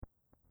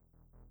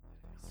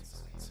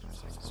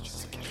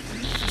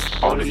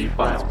Oddity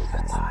Files.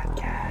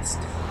 Podcast.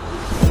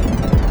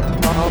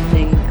 All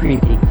things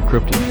creepy,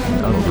 Cryptic.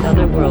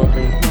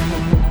 otherworldly.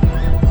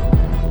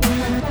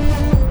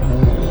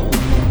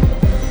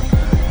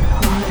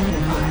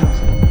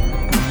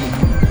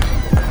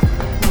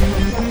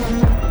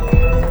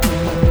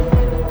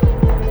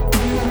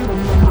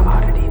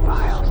 Oddity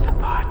Files, the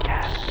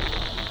podcast.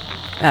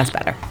 That's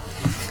better.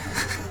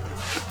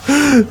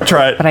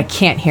 Try it. But I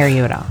can't hear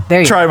you at all. There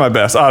you Try my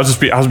best. I was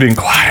being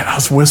quiet. I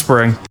was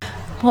whispering.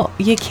 go. Well,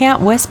 you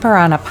can't whisper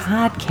on a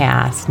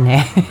podcast,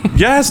 Nick.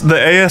 Yes, the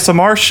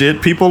ASMR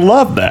shit. People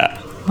love that.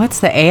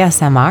 What's the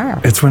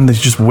ASMR? It's when they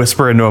just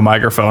whisper into a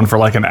microphone for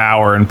like an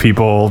hour, and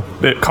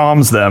it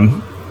calms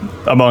them,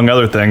 among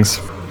other things.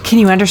 Can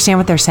you understand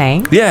what they're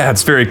saying? Yeah,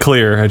 it's very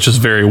clear. It's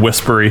just very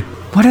whispery.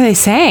 What are they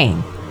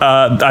saying?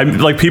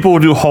 Like people will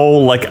do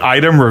whole like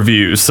item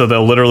reviews, so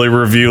they'll literally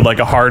review like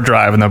a hard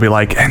drive, and they'll be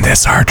like, "And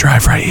this hard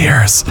drive right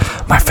here is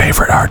my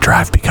favorite hard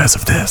drive because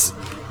of this."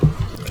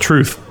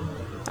 Truth.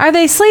 Are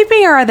they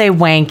sleeping or are they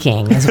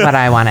wanking is what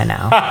I want to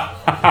know.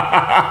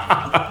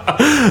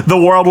 The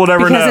world will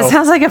never Because know. it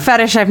sounds like a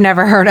fetish I've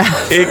never heard of.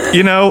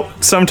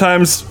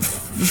 Sometimes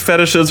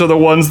fetishes are the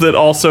ones that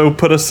also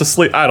put us to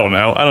sleep. I don't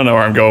know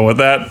where I'm going with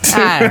that.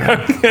 I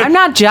don't know. I'm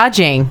not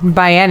judging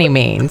by any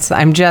means.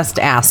 I'm just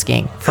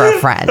asking for a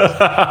friend.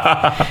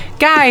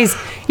 Guys,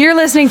 you're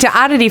listening to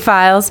Oddity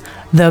Files,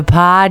 the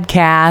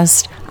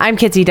podcast. I'm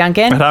Kitsy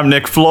Duncan. And I'm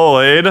Nick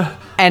Floyd.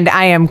 And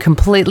I am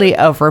completely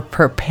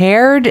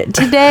overprepared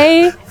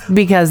today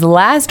because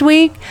last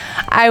week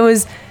I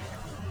was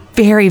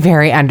very,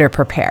 very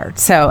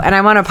underprepared. And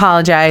I want to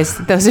apologize.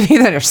 Those of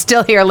you that are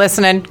still here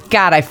listening,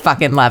 God, I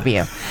fucking love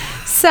you.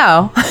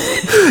 So.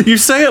 You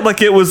say it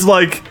like it was,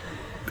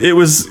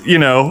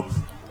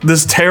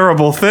 this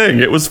terrible thing.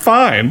 It was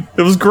fine.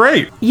 It was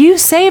great. You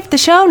saved the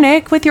show,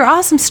 Nick, with your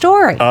awesome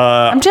story.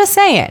 I'm just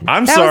saying.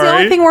 I'm that was the sorry.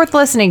 only thing worth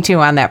listening to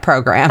on that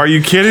program. Are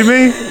you kidding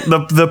me?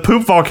 The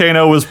poop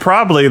volcano was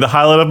probably the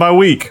highlight of my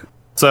week.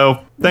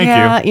 So, thank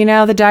you.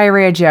 Yeah, the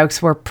diarrhea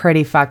jokes were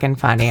pretty fucking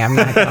funny. I'm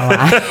not going to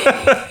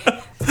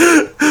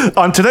lie.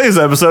 On today's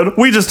episode,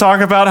 we just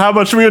talk about how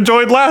much we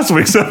enjoyed last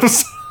week's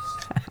episode.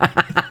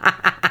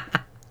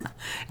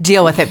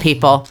 Deal with it,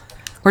 people.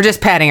 We're just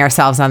patting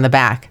ourselves on the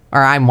back.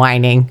 Or I'm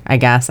whining, I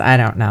guess. I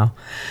don't know.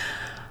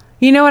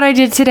 You know what I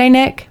did today,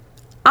 Nick?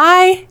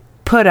 I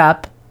put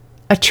up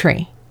a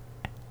tree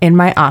in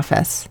my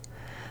office.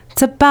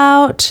 It's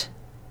about,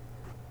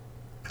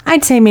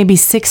 I'd say maybe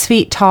 6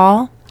 feet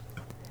tall.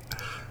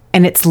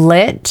 And it's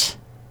lit.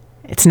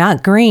 It's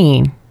not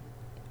green.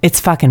 It's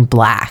fucking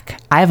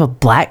black. I have a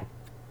black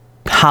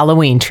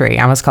Halloween tree.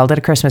 I almost called it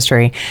a Christmas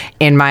tree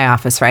in my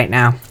office right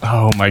now.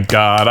 Oh my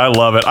God, I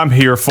love it. I'm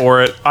here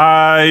for it.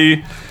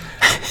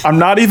 I'm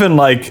not even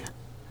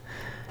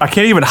I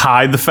can't even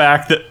hide the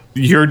fact that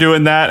you're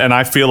doing that, and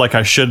I feel like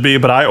I should be,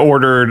 but I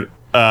ordered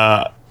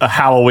a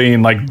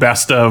Halloween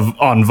best of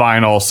on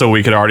vinyl so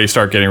we could already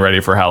start getting ready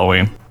for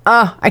Halloween.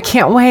 Oh, I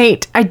can't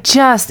wait.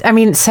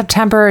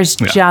 September is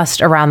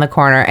just around the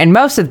corner, and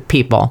most of the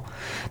people,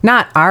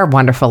 not our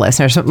wonderful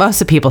listeners, but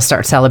most of the people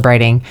start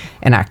celebrating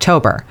in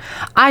October.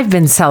 I've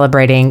been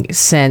celebrating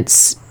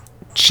since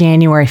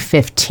January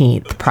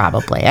 15th,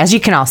 probably, as you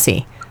can all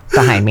see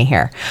behind me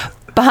here.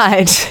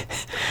 But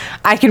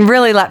I can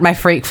really let my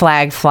freak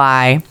flag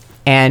fly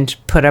and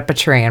put up a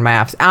tree in my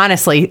office.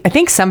 Honestly, I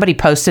think somebody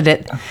posted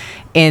it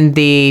in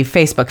the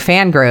Facebook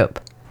fan group.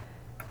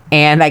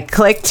 And I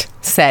clicked,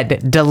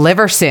 said,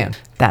 deliver soon.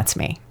 That's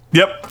me.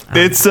 Yep.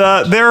 It's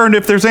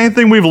if there's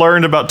anything we've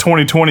learned about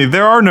 2020,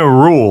 there are no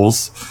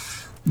rules.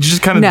 You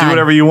just kind of do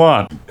whatever you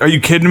want. Are you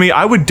kidding me?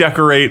 I would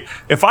decorate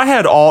if I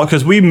had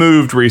because we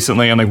moved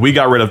recently and we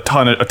got rid of a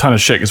ton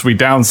of shit because we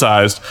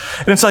downsized.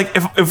 And it's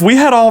if we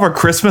had all of our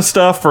Christmas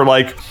stuff for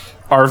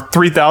our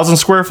 3,000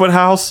 square foot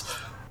house,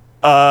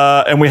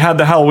 and we had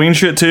the Halloween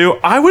shit too,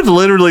 I would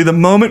literally, the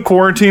moment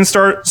quarantine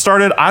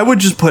started, I would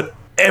just put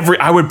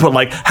I would put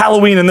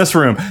Halloween in this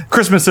room,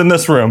 Christmas in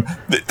this room,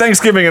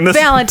 Thanksgiving in this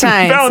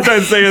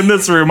Valentine's Day in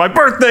this room, my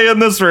birthday in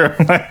this room.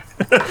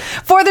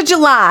 4th of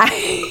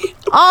July,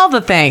 all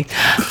the things.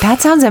 That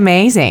sounds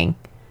amazing.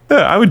 Yeah,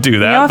 I would do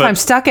that. If I'm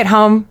stuck at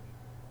home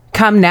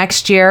come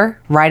next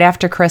year, right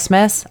after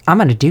Christmas, I'm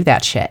going to do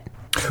that shit.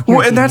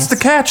 Well, and that's the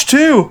catch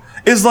too,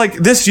 is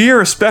this year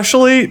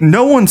especially,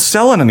 no one's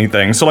selling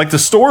anything. So the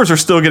stores are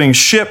still getting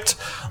shipped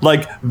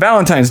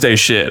Valentine's Day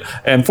shit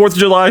and 4th of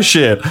July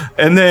shit.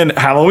 And then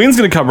Halloween's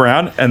going to come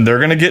around and they're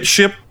going to get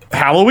shipped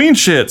Halloween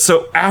shit.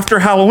 So after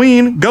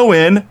Halloween, go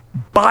in,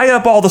 buy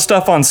up all the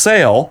stuff on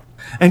sale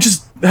and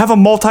just have a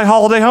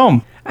multi-holiday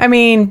home. I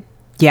mean,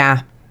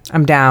 yeah,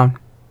 I'm down.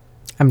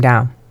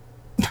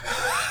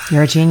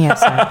 You're a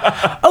genius.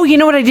 Oh, you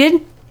know what I did?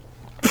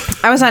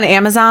 I was on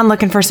Amazon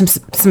looking for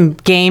some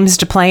games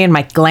to play in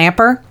my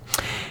Glamper,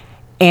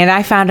 and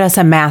I found us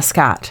a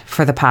mascot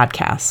for the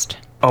podcast.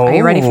 Oh, are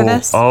you ready for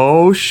this?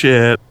 Oh,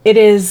 shit. It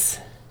is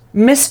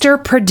Mr.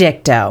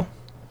 Predicto.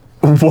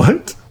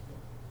 What?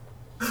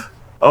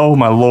 Oh,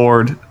 my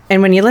Lord.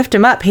 And when you lift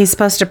him up, he's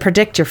supposed to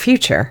predict your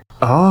future.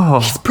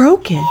 Oh. He's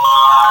broken.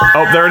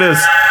 Oh, there it is.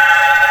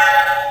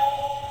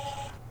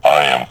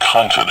 I am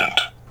confident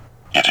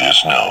it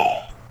is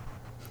no.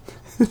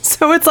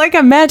 So it's like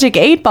a magic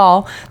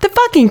 8-ball that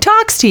fucking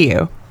talks to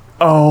you.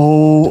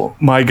 Oh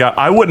my God.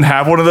 I wouldn't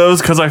have one of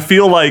those because I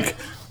feel like,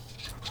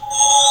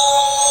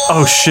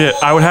 oh shit,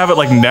 I would have it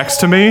like next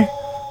to me.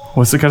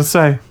 What's it gonna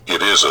say?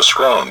 It is a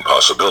strong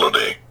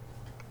possibility.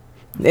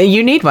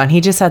 You need one.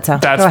 He just said so.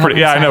 That's Go ahead,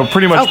 pretty, yeah, I I'm sorry. know,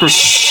 pretty much.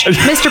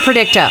 Mr.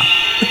 Predicto.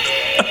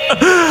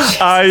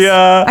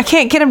 I I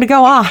can't get him to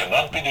go off.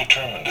 Cannot be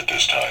determined at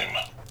this time.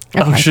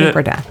 Okay, I shit. think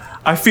we're done.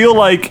 I feel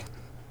like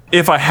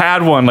if I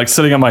had one like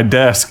sitting on my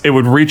desk, it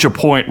would reach a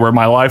point where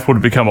my life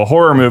would become a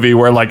horror movie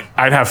where like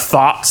I'd have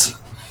thoughts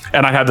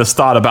and I'd have this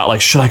thought about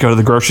like, should I go to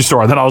the grocery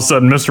store? And then all of a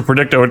sudden Mr.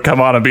 Predicto would come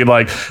on and be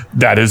like,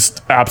 that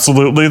is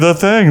absolutely the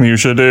thing you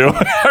should do.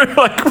 I'm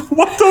like,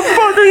 what the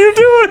fuck are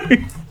you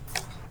doing?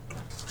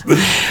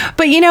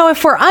 But you know,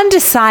 if we're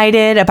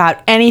undecided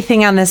about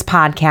anything on this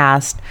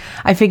podcast,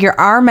 I figure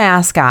our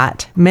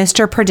mascot,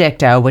 Mr.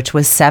 Predicto, which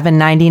was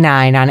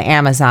 $7.99 on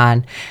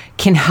Amazon,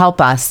 can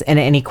help us in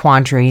any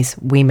quandaries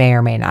we may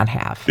or may not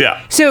have.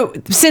 Yeah. So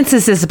since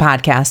this is a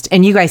podcast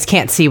and you guys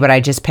can't see what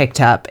I just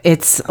picked up,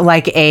 it's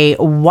like a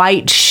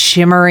white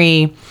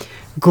shimmery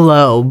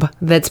globe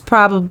that's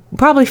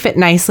probably fit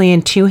nicely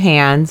in 2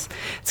 hands.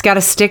 It's got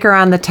a sticker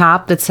on the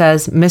top that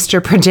says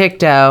Mr.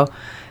 Predicto.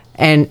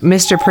 And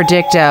Mr.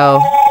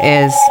 Predicto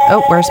is...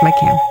 Oh, where's my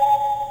cam?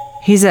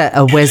 He's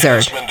a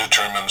wizard. It has been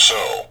determined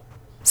so.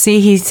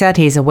 See, he said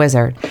he's a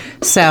wizard.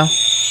 So,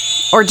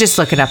 or just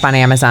look it up on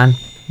Amazon.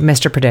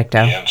 Mr. The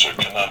Predicto. answer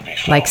cannot be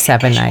found. Like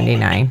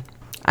 $7.99.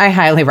 I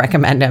highly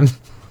recommend him.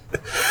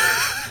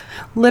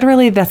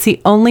 Literally, that's the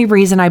only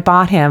reason I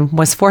bought him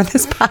was for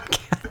this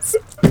podcast.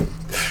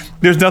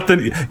 There's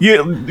nothing,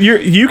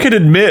 you can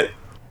admit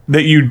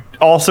that you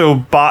also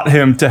bought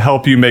him to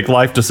help you make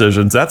life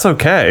decisions. That's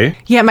okay.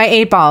 Yeah, my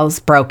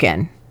 8-ball's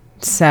broken.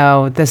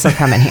 So this will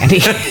come in handy.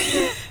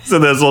 So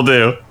this will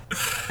do.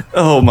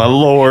 Oh my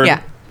Lord.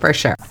 Yeah, for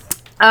sure.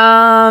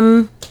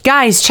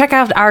 Guys, check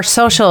out our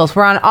socials.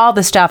 We're on all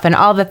the stuff and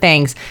all the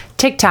things.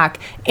 TikTok,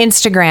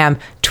 Instagram,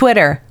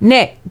 Twitter.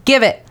 Nick,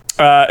 give it.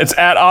 It's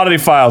at Oddity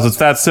Files. It's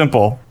that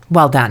simple.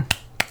 Well done.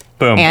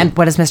 Boom. And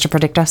what does Mr.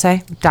 Predicto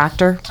say?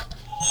 Doctor?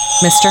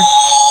 Mr.?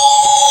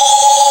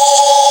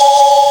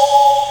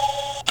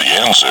 The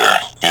answer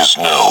is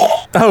no.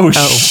 Oh,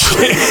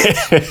 shit.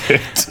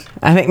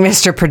 I think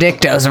Mr.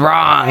 Predicto's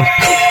wrong.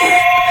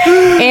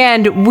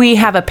 And we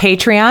have a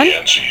Patreon. The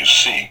answer you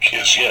seek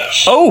is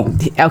yes. Oh,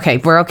 Okay,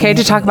 we're okay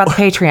to talk about the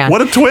Patreon.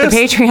 What a twist. The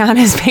Patreon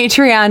is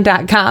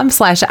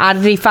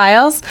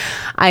patreon.com/oddityfiles.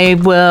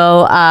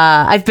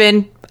 I've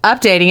been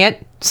updating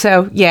it,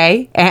 so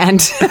yay.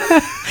 And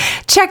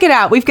check it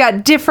out. We've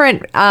got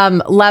different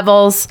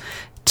levels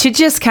to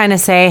just kind of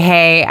say,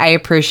 hey, I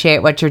appreciate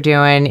what you're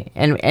doing.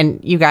 And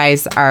you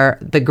guys are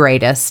the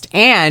greatest.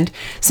 And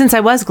since I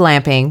was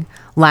glamping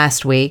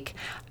last week,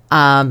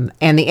 and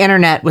the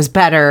internet was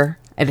better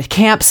at a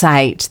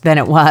campsite than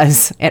it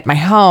was at my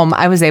home,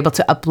 I was able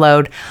to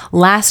upload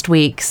last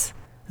week's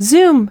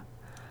Zoom.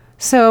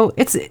 So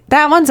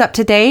that one's up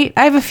to date.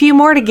 I have a few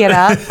more to get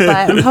up, but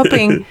I'm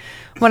hoping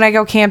when I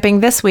go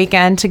camping this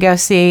weekend to go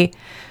see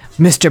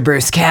Mr.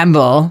 Bruce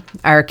Campbell,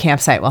 our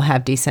campsite will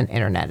have decent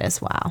internet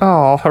as well.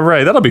 oh,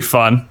 hooray. That'll be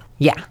fun.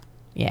 Yeah.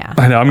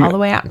 I know, All the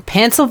way out in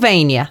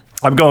Pennsylvania.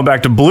 I'm going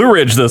back to Blue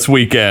Ridge this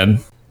weekend.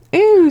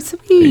 Ooh,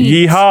 sweet.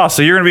 Yeehaw.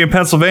 So you're going to be in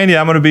Pennsylvania.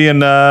 I'm going to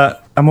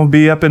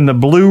be up in the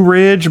Blue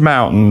Ridge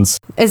Mountains.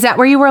 Is that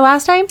where you were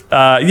last time?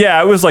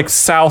 Yeah, it was like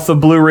south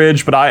of Blue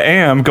Ridge, but I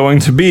am going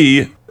to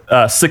be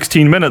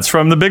 16 minutes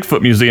from the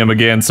Bigfoot Museum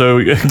again.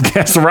 So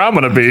guess where I'm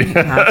going to be.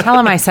 Tell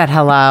them I said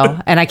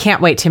hello, and I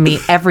can't wait to meet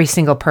every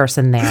single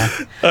person there.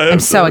 I'm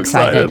so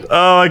excited.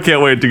 Oh, I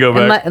can't wait to go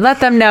back. Let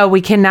them know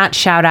we cannot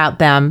shout out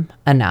them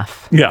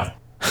enough. Yeah.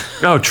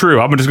 Oh,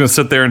 true. I'm just going to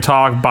sit there and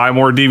talk, buy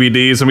more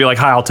DVDs, and be like,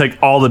 hi, I'll take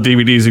all the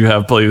DVDs you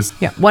have, please.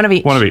 Yeah, one of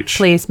each. One of each.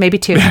 Please, maybe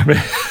 2.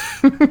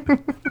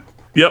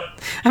 Yep.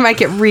 I might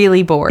get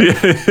really bored.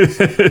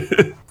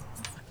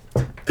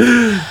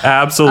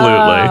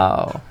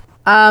 Absolutely.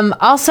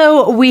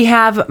 Also, we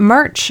have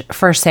merch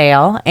for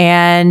sale,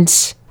 and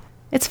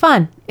it's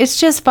fun. It's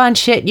just fun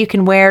shit you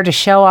can wear to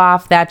show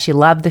off that you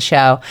love the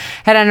show.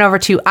 Head on over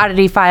to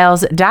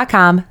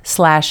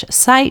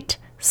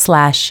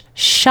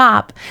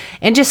oddityfiles.com/site/shop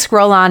and just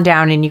scroll on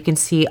down and you can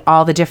see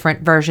all the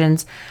different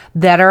versions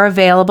that are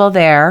available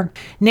there.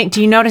 Nick,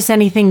 do you notice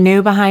anything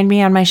new behind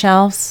me on my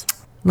shelves?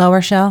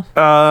 Lower shelf?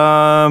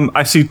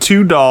 I see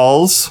 2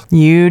 dolls.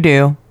 You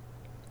do.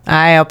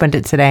 I opened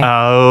it today.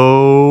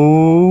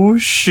 Oh,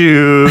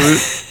 shoot.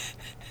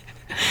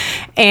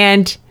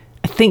 And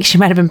I think she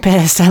might have been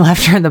pissed. I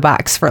left her in the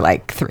box for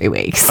like 3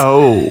 weeks.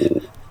 Oh.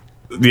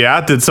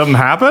 Yeah? Did something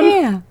happen?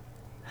 Yeah.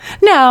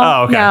 No.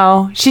 Oh, okay.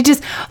 No. She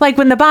just, like,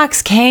 when the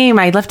box came,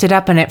 I lifted it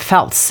up and it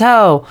felt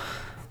so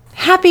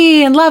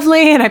happy and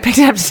lovely. And I picked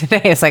it up today.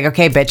 It's like,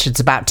 okay, bitch,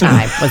 it's about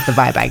time, was the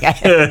vibe I got.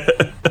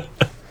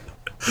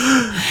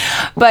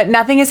 But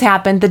nothing has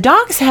happened. The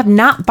dogs have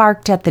not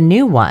barked at the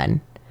new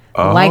one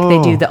like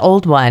they do the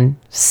old one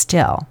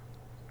still.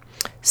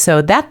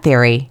 So that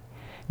theory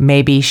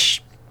maybe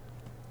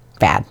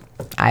bad.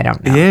 I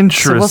don't know.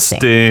 Interesting. So we'll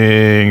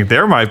see.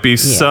 There might be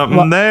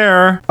something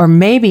there. Or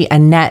maybe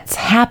Annette's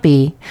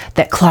happy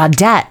that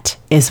Claudette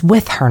is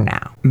with her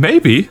now.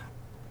 Maybe.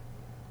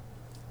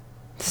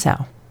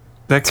 So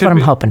That's what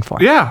I'm hoping for.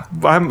 Yeah,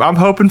 I'm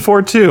hoping for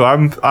it too.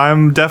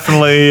 I'm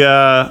definitely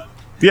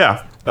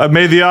yeah.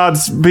 May the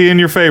odds be in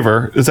your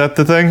favor. Is that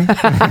the thing?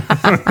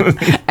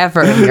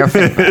 Ever in your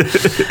favor.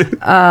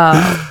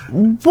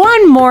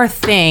 One more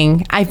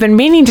thing I've been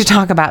meaning to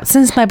talk about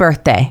since my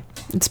birthday.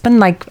 It's been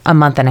like a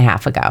month and a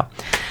half ago.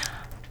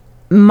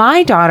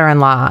 My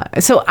daughter-in-law,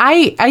 so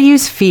I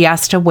use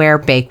Fiesta Ware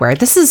bakeware.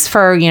 This is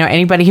for,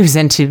 anybody who's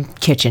into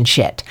kitchen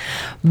shit.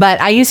 But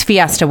I use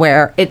Fiesta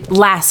Ware. It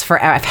lasts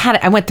forever.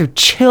 I went through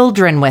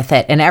children with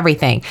it and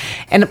everything.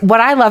 And what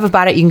I love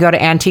about it, you can go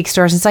to antique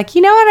stores. It's like,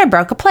 you know what? I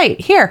broke a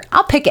plate. Here,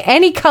 I'll pick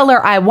any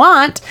color I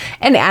want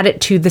and add it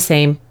to the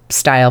same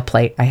style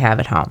plate I have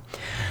at home.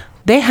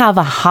 They have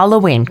a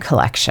Halloween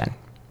collection.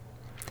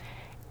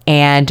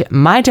 And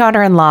my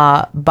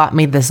daughter-in-law bought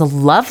me this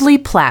lovely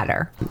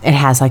platter. It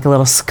has like a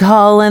little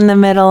skull in the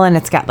middle, and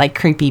it's got like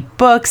creepy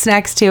books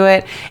next to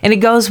it. And it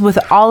goes with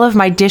all of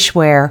my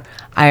dishware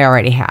I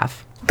already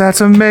have. That's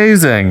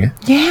amazing.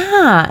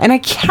 Yeah. And I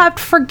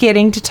kept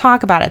forgetting to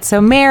talk about it. So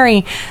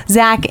Mary,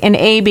 Zach, and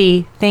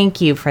Abby,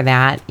 thank you for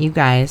that. You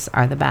guys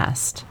are the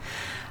best.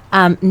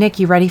 Nick,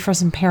 you ready for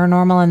some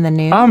paranormal in the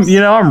news?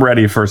 I'm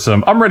ready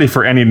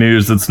for any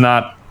news that's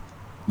not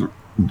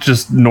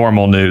just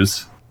normal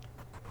news.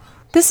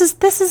 This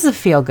is a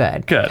feel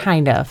good,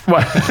 kind of.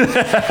 What?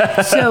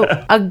 So,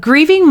 a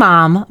grieving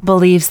mom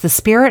believes the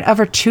spirit of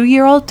her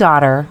 2-year-old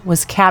daughter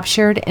was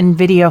captured in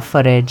video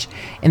footage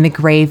in the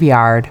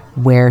graveyard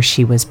where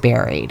she was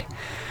buried.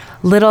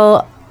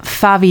 Little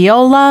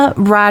Fabiola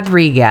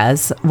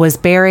Rodriguez was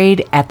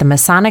buried at the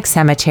Masonic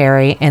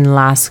Cemetery in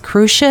Las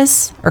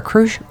Cruces,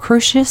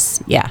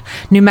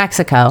 New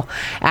Mexico,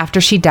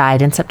 after she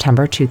died in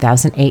September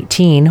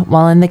 2018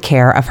 while in the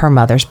care of her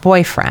mother's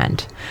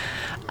boyfriend.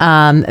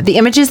 The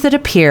images that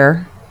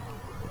appear,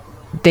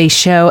 they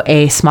show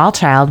a small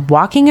child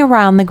walking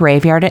around the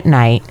graveyard at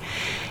night,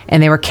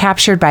 and they were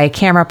captured by a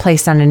camera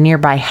placed on a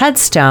nearby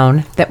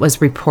headstone that was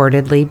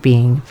reportedly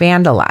being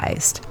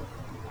vandalized.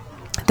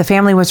 The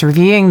family was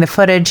reviewing the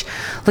footage,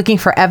 looking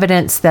for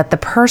evidence that the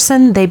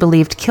person they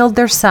believed killed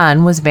their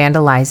son was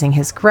vandalizing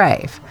his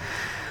grave.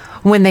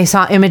 When they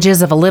saw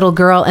images of a little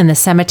girl in the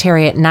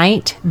cemetery at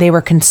night, they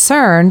were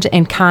concerned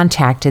and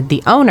contacted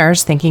the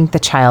owners, thinking the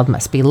child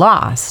must be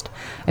lost.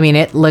 I mean,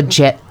 it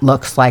legit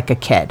looks like a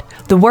kid.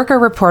 The worker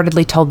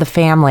reportedly told the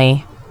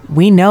family,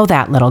 "We know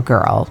that little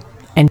girl,"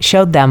 and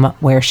showed them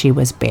where she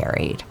was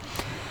buried.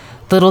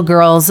 The little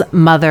girl's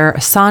mother,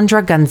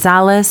 Sandra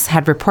Gonzalez,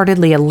 had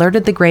reportedly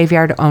alerted the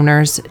graveyard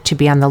owners to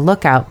be on the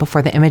lookout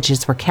before the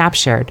images were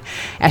captured,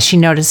 as she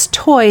noticed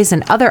toys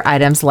and other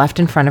items left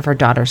in front of her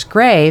daughter's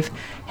grave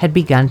had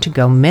begun to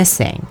go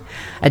missing.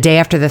 A day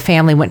after the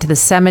family went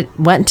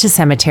to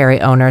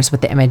cemetery owners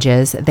with the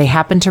images, they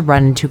happened to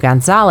run into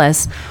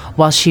Gonzalez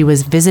while she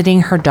was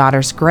visiting her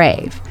daughter's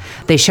grave.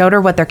 They showed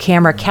her what their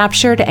camera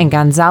captured, and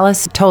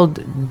Gonzalez told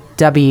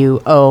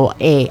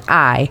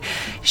WOAI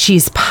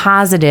she's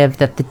positive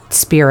that the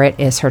spirit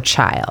is her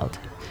child.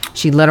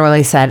 She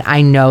literally said,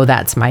 "I know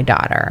that's my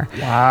daughter."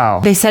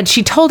 Wow. They said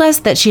she told us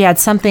that she had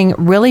something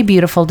really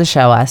beautiful to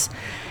show us,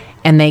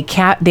 and they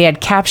had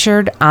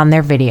captured on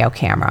their video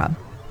camera.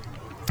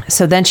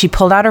 So then she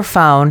pulled out her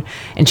phone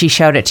and she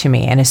showed it to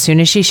me. And as soon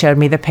as she showed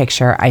me the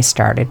picture, I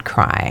started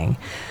crying.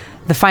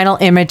 The final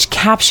image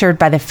captured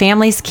by the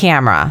family's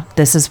camera,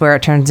 this is where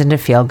it turns into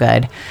feel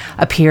good,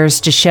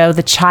 appears to show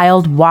the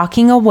child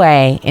walking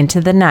away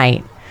into the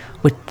night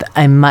with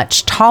a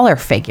much taller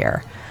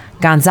figure.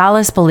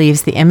 Gonzalez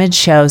believes the image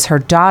shows her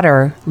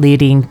daughter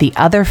leading the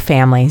other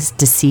family's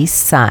deceased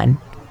son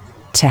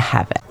to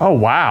heaven. Oh,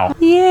 wow.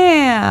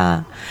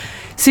 Yeah.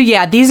 So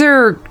yeah, these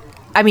are,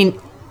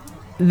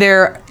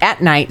 they're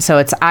at night, so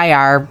it's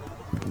IR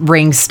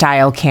ring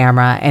style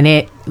camera, and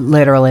it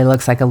literally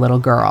looks like a little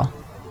girl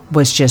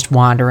was just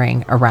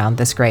wandering around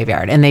this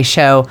graveyard. And they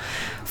show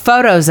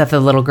photos of the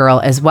little girl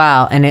as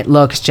well, and it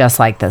looks just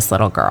like this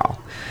little girl.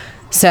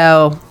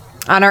 So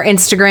on our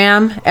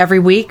Instagram, every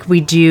week we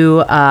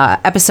do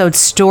episode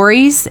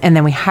stories, and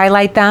then we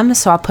highlight them.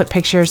 So I'll put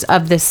pictures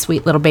of this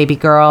sweet little baby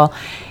girl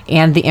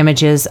and the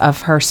images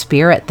of her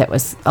spirit that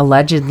was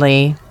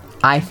allegedly,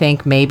 I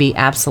think maybe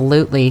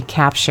absolutely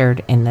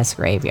captured in this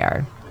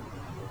graveyard.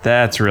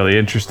 That's really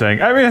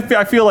interesting.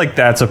 I feel like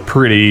that's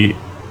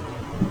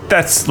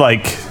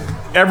like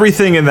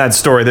everything in that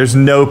story. There's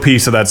no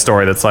piece of that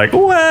story that's like,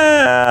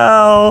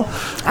 well,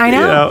 I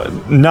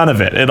know. None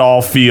of it. It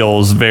all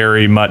feels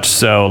very much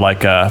so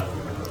like an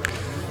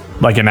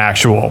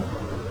actual,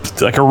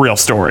 like a real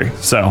story.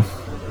 So,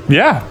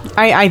 yeah,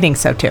 I think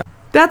so too.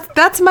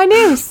 That's my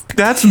news.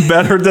 That's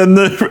better than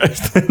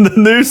the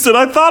news that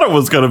I thought it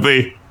was going to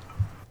be.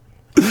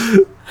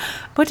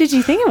 What did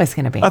you think it was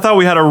going to be? I thought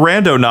we had a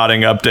rando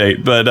nodding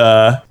update, but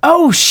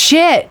oh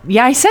shit!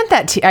 Yeah, I sent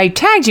that to. I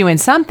tagged you in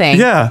something.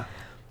 Yeah.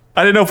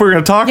 I didn't know if we were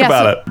going to talk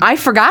about it. I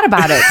forgot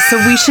about it. So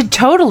we should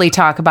totally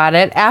talk about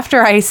it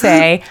after I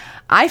say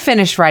I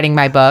finished writing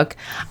my book.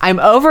 I'm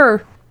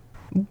over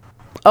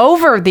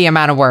the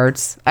amount of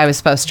words I was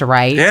supposed to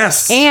write.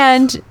 Yes.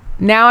 And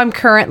now I'm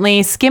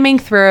currently skimming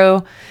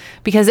through,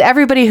 because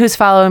everybody who's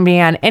following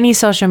me on any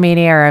social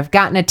media or have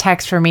gotten a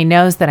text from me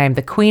knows that I'm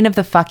the queen of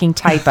the fucking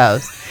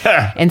typos.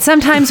 And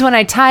sometimes when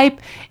I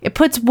type, it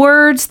puts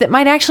words that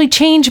might actually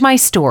change my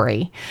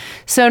story.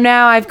 So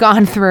now I've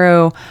gone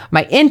through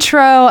my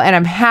intro and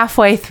I'm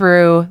halfway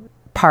through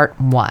part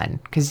 1,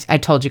 because I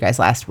told you guys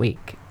last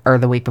week or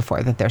the week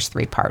before that there's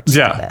 3 parts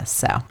to this.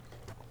 So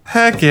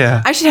heck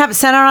yeah. I should have it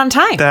sent out on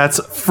time. That's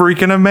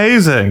freaking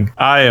amazing.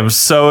 I am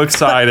so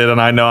excited,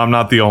 and I know I'm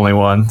not the only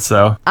one.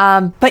 So,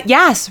 but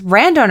yes,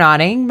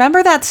 randonauting.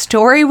 Remember that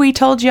story we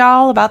told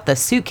y'all about the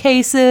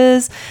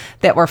suitcases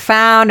that were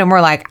found, and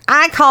we're like,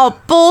 I call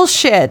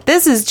bullshit.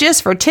 This is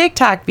just for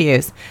TikTok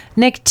views.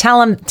 Nick,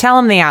 tell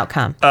him the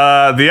outcome.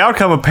 The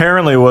outcome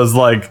apparently was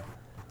like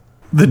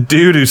the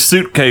dude who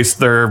suitcased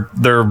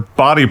their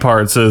body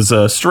parts is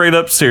a straight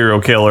up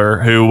serial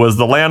killer who was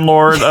the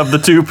landlord of the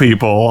 2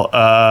 people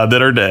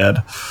that are dead.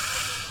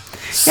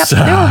 Yep,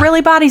 there were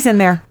really bodies in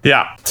there.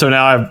 Yeah, so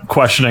now I'm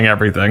questioning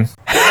everything.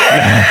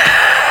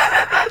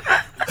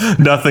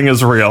 Nothing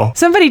is real.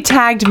 Somebody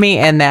tagged me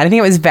in that. I think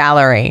it was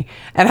Valerie.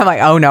 And I'm like,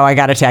 oh no, I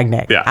got to tag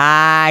Nick. Yeah.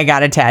 I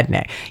got to tag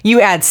Nick.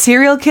 You add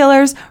serial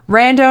killers,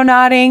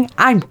 randonauting.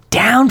 I'm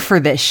down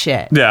for this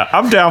shit. Yeah,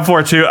 I'm down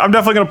for it too. I'm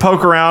definitely going to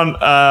poke around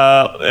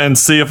and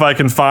see if I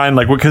can find,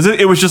 like, because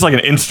it was just like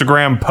an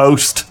Instagram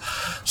post.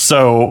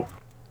 So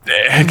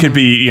it could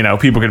be,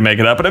 people could make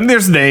it up. But I mean,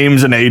 there's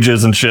names and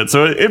ages and shit.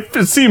 So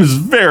it seems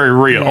very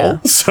real.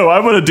 Yeah. So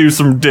I'm going to do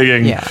some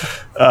digging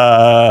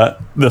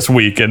this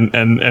week.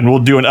 And we'll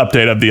do an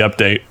update of the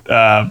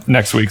update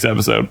next week's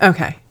episode.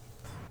 Okay.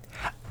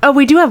 Oh,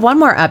 we do have one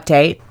more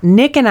update.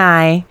 Nick and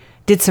I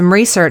did some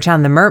research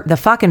on the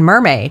fucking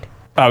mermaid.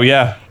 Oh,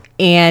 yeah.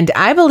 And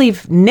I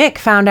believe Nick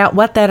found out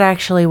what that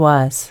actually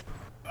was.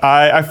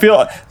 I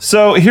feel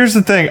so. Here's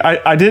the thing.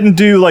 I didn't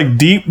do like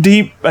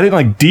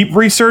deep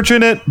research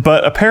in it,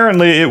 but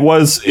apparently it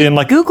was in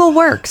like Google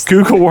Works.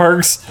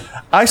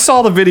 I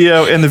saw the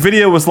video, and the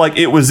video was like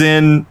it was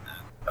in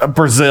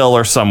Brazil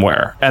or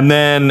somewhere, and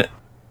then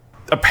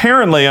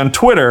apparently on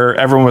Twitter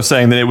everyone was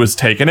saying that it was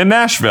taken in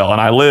Nashville,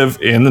 and I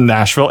live in the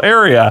Nashville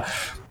area.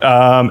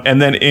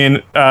 And then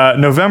in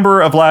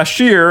November of last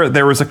year,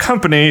 there was a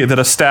company that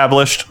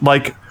established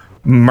like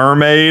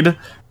mermaid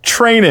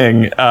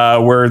training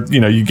where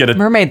you get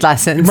mermaid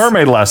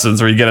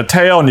lessons, or you get a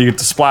tail and you get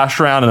to splash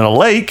around in a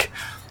lake.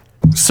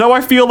 So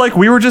I feel like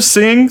we were just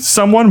seeing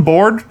someone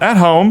bored at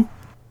home.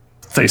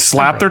 They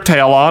slapped their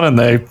tail on and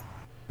they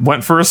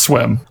went for a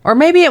swim. Or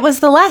maybe it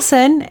was the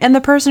lesson and the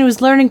person who was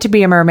learning to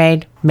be a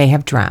mermaid may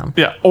have drowned.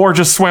 Yeah, or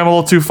just swam a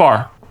little too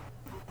far.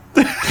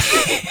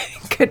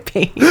 Could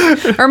be.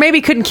 Or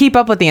maybe couldn't keep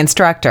up with the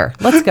instructor.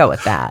 Let's go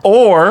with that.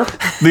 Or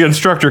the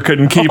instructor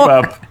couldn't keep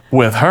up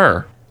with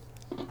her.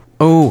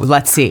 Oh,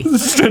 let's see.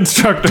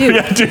 Instructor. Dude.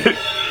 Yeah, dude.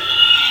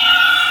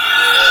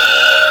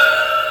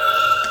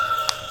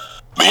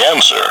 The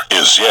answer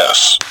is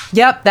yes.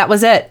 Yep, that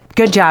was it.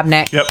 Good job,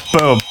 Nick. Yep,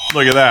 boom.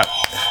 Look at that.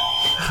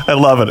 I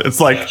love it. It's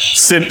like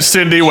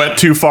Cindy went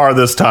too far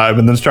this time,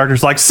 and the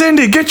instructor's like,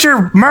 Cindy, get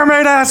your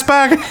mermaid ass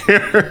back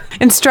here.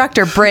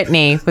 Instructor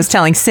Brittany was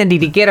telling Cindy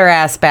to get her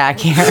ass back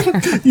here.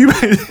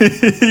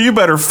 You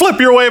better flip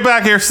your way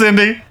back here,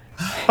 Cindy.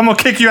 I'm going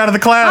to kick you out of the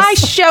class. I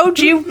showed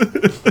you. Who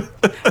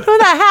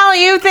the hell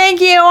you think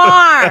you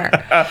are?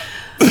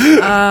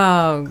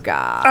 Oh,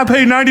 God. I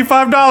paid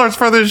 $95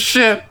 for this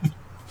shit.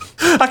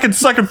 I can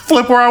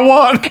flip where I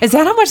want. Is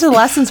that how much the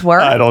lessons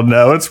were? I don't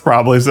know. It's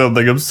probably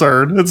something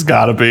absurd. It's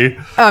got to be.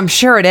 I'm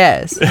sure it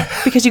is.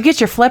 Because you get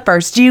your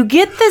flippers. Do you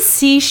get the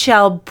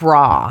seashell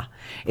bra?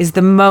 Is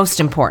the most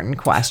important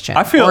question.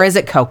 Or is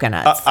it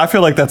coconuts? I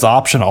feel like that's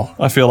optional.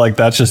 I feel like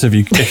that's just if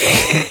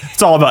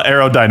it's all about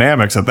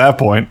aerodynamics at that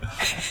point.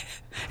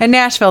 In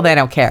Nashville, they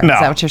don't care. No. Is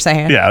that what you're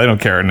saying? Yeah, they don't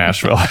care in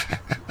Nashville.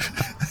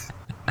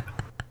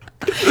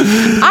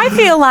 I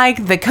feel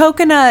like the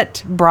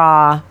coconut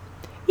bra,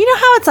 you know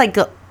how it's like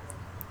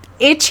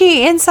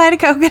itchy inside a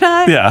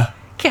coconut? Yeah.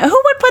 Who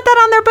would put that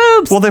on their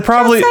boobs? Well, they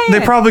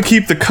probably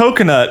keep the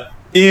coconut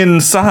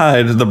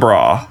inside the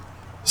bra.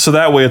 So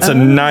that way it's a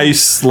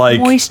nice, like...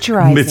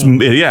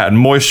 moisturizing. It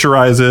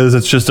moisturizes.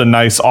 It's just a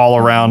nice,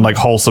 all-around, like,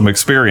 wholesome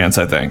experience,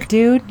 I think.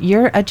 Dude,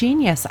 you're a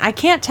genius. I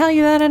can't tell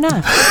you that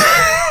enough.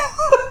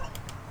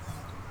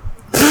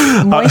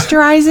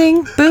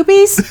 Moisturizing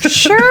boobies?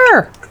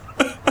 Sure.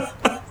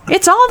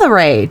 It's all the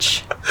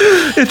rage.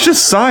 It's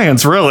just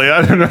science, really.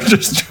 I don't know,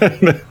 just trying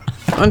to...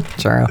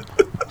 True.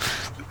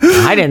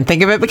 I didn't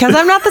think of it because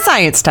I'm not the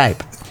science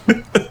type.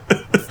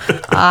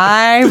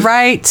 I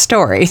write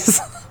stories.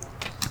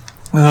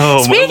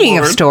 Oh, speaking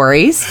of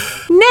stories,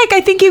 Nick,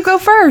 I think you go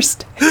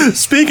first.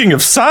 Speaking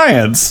of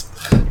science,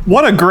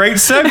 What a great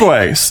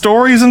segue.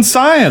 Stories and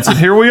science, and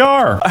here we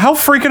are. How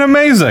freaking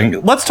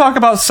amazing. Let's talk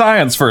about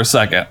science for a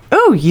second.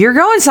 Oh, you're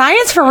going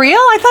science for real?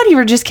 I thought you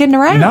were just kidding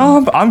around.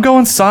 No, I'm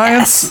going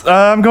science. Yes.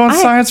 I'm going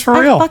science for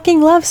real. I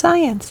fucking love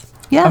science.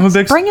 Yes, I'm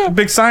a bring it.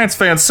 big science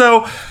fan.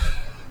 So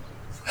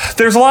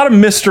there's a lot of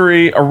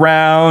mystery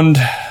around,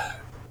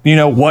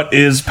 what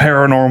is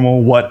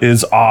paranormal, what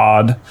is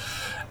odd.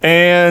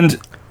 And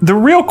the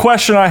real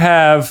question I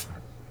have,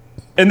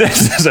 and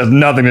this has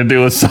nothing to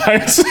do with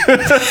science.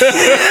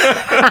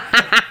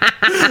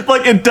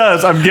 Like it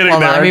does. I'm getting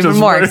there. I'm even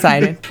more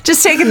excited.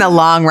 Just taking the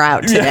long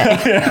route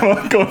today. Yeah,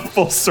 I'm going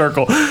full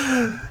circle.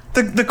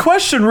 The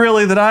question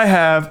really that I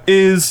have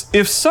is,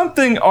 if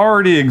something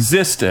already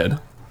existed,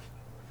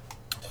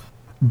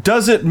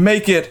 does it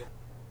make it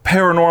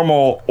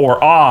paranormal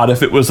or odd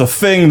if it was a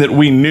thing that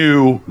we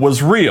knew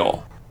was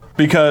real?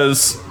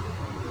 Because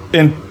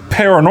in the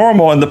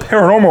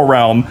paranormal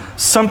realm,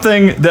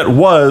 something that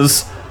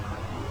was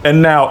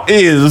and now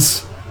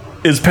is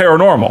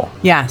paranormal.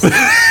 Yes.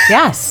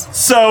 Yes.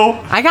 So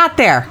I got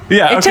there.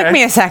 Yeah, It took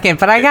me a second,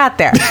 but I got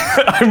there.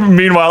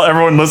 Meanwhile,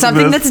 everyone listening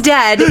Something to this, that's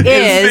dead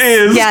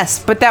is. is.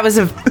 Yes, but that was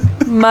a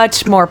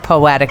much more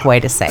poetic way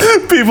to say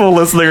it. people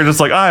listening are just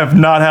like, I have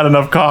not had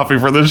enough coffee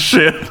for this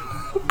shit.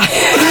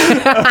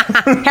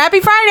 Happy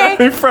Friday.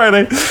 Happy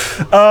Friday.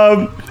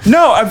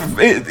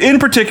 In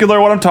particular,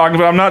 what I'm talking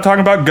about, I'm not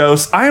talking about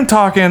ghosts. I am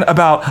talking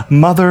about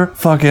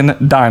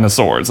motherfucking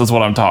dinosaurs is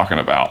what I'm talking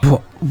about.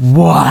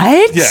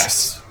 What?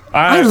 Yes.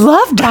 I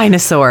love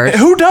dinosaurs.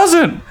 Who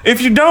doesn't?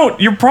 If you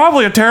don't, you're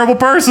probably a terrible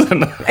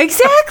person.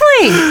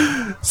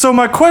 Exactly. So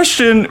my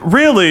question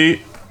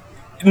really,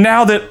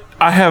 now that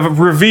I have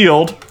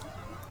revealed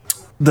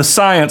the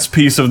science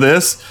piece of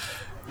this,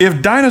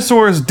 if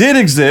dinosaurs did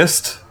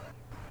exist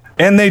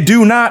and they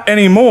do not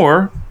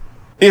anymore,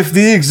 if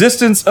the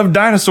existence of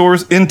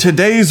dinosaurs in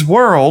today's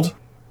world,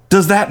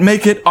 does that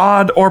make it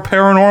odd or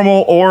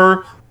paranormal,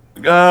 or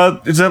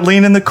does that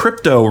lean in the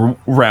crypto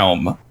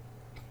realm?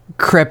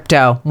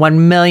 Crypto,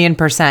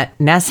 1,000,000%.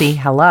 Nessie,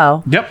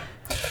 hello. Yep.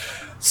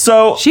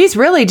 So She's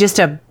really just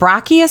a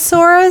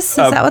Brachiosaurus. Is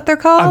that what they're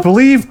called? I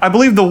believe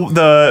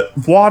the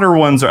water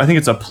ones are. I think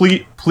it's a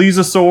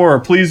plesiosaur or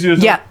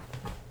plesiosaur. Yeah.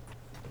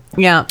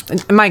 Yeah.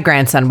 My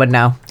grandson would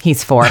know.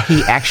 He's 4.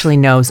 He actually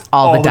knows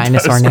all the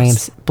dinosaur dinosaurs.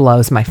 names.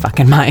 Blows my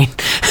fucking mind.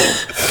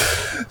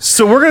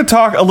 So we're going to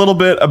talk a little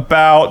bit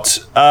about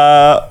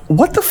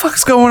what the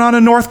fuck's going on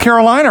in North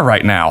Carolina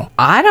right now.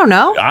 I don't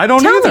know. I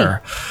don't Tell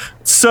either. me.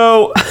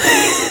 So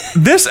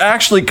this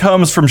actually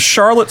comes from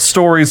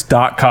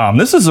charlottestories.com.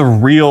 This is a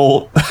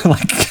real,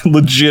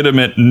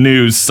 legitimate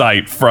news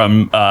site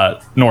from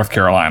North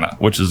Carolina,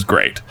 which is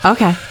great.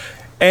 Okay.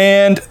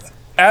 And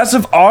as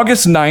of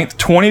August 9th,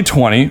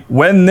 2020,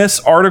 when this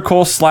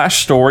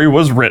article/story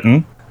was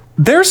written,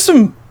 there's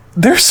some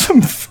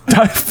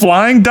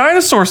flying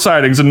dinosaur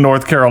sightings in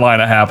North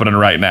Carolina happening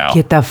right now.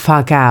 Get the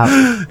fuck out.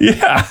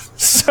 Yeah.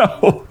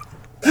 So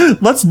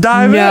let's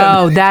dive in.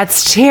 No,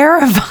 that's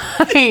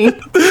terrifying.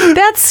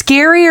 That's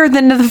scarier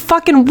than the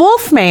fucking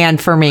Wolfman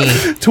for me.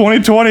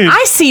 2020.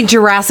 I seen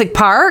Jurassic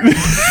Park.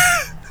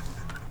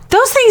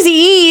 Those things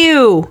eat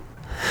you.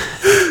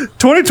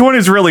 2020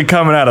 is really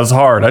coming at us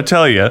hard, I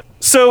tell you.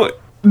 So,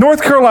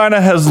 North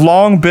Carolina has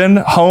long been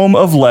home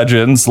of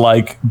legends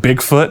like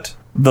Bigfoot,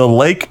 the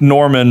Lake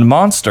Norman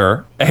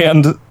monster,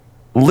 and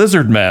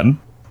lizard men.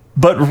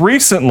 But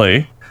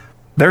recently,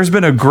 there's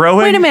been a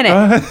growing... Wait a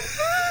minute.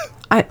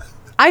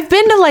 I've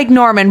been to Lake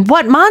Norman.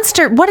 What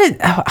monster? What is...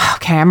 Oh,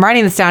 okay, I'm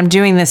writing this down. I'm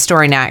doing this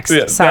story next.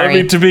 Yeah, Sorry.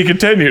 that'll be to be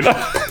continued.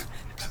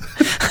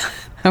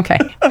 Okay.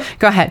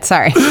 Go ahead.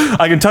 Sorry.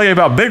 I can tell you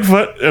about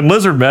Bigfoot and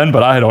lizard men,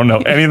 but I don't know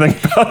anything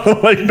about the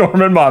Lake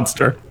Norman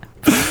monster.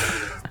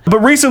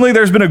 But recently,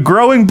 there's been a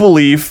growing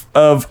belief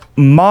of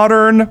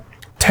modern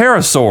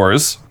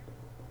pterosaurs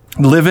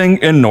living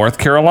in North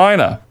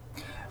Carolina.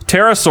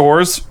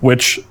 Pterosaurs,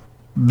 which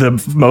the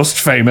most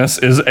famous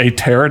is a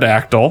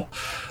pterodactyl,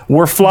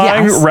 were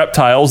flying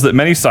reptiles that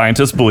many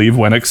scientists believe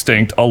went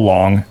extinct a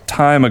long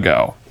time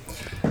ago.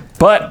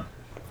 But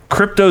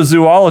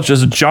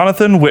cryptozoologist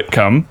Jonathan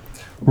Whitcomb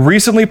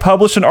recently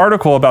published an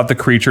article about the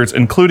creatures,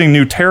 including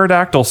new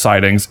pterodactyl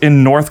sightings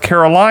in North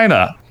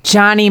Carolina.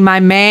 Johnny,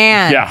 my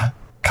man. Yeah,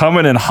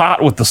 coming in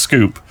hot with the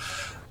scoop.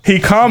 He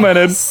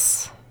commented,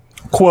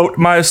 quote,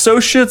 "My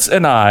associates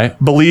and I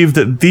believe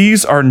that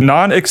these are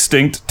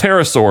non-extinct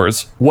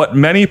pterosaurs, what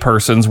many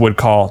persons would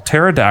call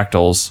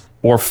pterodactyls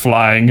or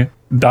flying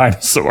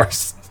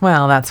dinosaurs."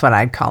 Well, that's what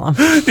I'd call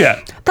them. Yeah.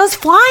 Those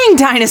flying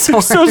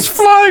dinosaurs. Those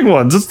flying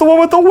ones. It's the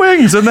one with the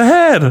wings and the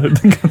head. And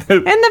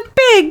the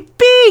big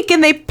beak,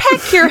 and they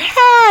peck your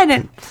head.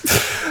 And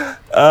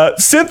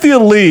Cynthia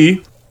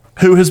Lee,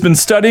 who has been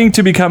studying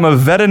to become a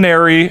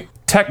veterinary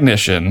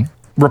technician,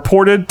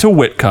 reported to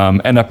Whitcomb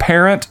an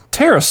apparent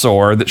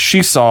pterosaur that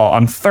she saw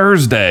on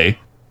Thursday,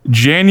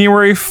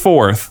 January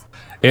 4th,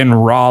 in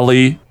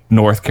Raleigh,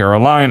 North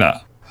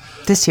Carolina.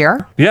 this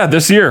year? Yeah,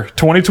 this year,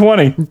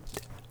 2020.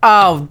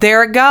 Oh,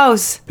 there it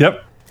goes.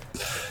 Yep.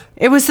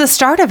 It was the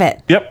start of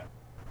it. Yep.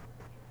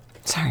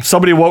 Sorry.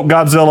 Somebody woke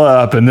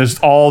Godzilla up, and there's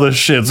all this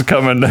shit's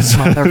coming.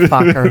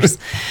 Motherfuckers.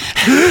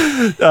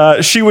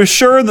 She was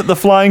sure that the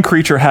flying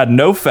creature had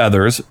no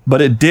feathers,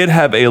 but it did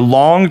have a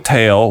long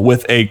tail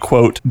with a,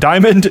 quote,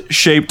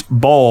 diamond-shaped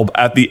bulb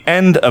at the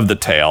end of the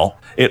tail.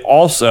 It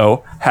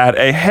also had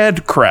a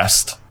head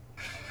crest.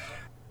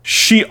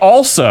 She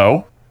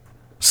also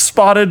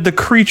spotted the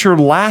creature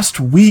last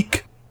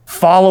week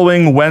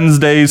following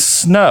Wednesday's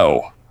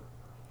snow.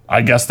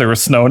 I guess there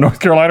was snow in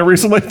North Carolina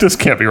recently. This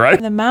can't be right.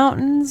 The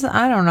mountains?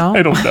 I don't know.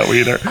 I don't know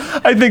either.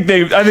 I think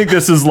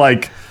this is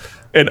like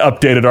an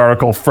updated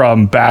article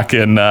from back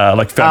in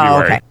like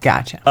February. Oh, okay.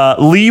 Gotcha.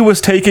 Lee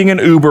was taking an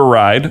Uber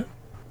ride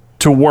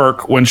to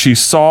work when she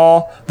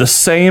saw the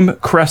same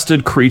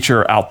crested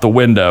creature out the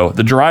window.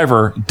 The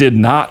driver did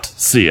not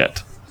see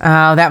it.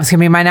 Oh, that was going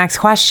to be my next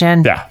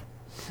question. Yeah.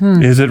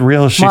 Is it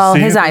real? Well,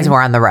 his eyes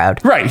were on the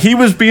road. Right. He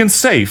was being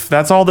safe.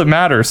 That's all that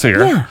matters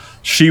here. Yeah.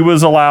 She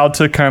was allowed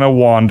to kind of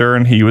wander,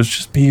 and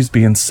he's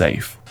being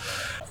safe.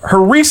 Her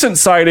recent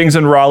sightings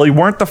in Raleigh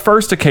weren't the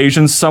first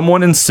occasion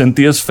someone in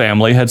Cynthia's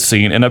family had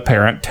seen an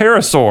apparent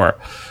pterosaur.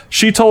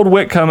 She told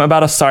Whitcomb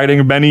about a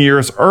sighting many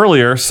years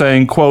earlier,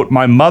 saying, quote,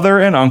 my mother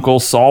and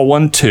uncle saw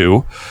one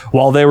too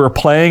while they were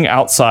playing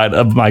outside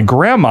of my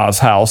grandma's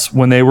house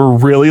when they were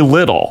really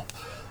little.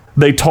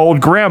 They told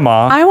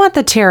Grandma... I want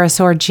the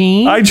pterosaur,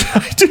 Gene. I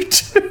do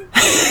too.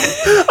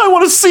 I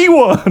want to see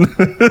one.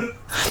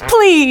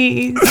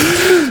 Please.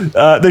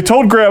 They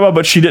told Grandma,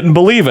 but she didn't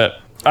believe it.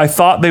 I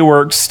thought they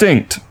were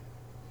extinct.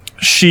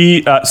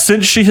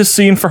 Since she has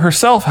seen for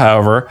herself,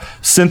 however,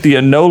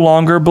 Cynthia no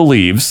longer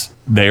believes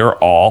they are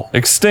all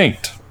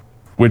extinct,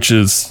 which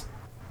is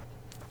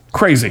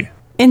crazy.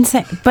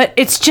 Insane. But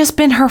it's just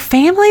been her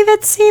family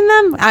that's seen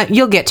them?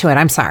 You'll get to it.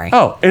 I'm sorry.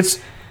 Oh,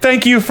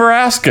 thank you for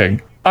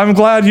asking. I'm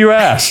glad you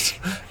asked.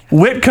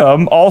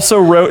 Whitcomb also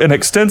wrote an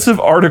extensive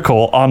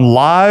article on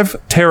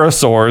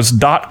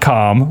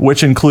livepterosaurs.com,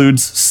 which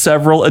includes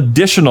several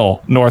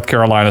additional North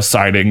Carolina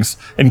sightings,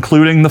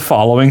 including the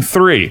following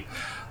 3.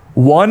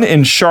 One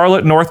in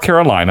Charlotte, North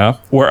Carolina,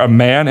 where a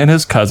man and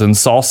his cousin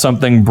saw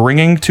something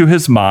bringing to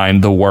his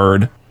mind the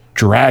word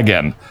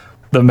dragon.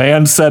 The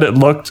man said it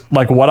looked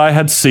like what I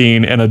had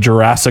seen in a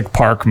Jurassic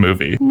Park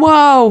movie.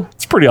 Whoa.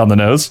 It's pretty on the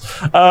nose.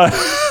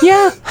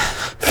 Yeah.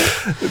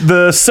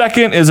 The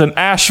second is in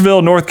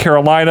Asheville, North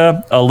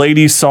Carolina. A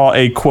lady saw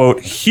a,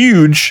 quote,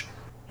 huge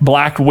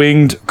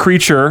black-winged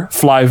creature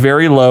fly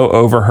very low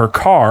over her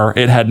car.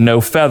 It had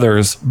no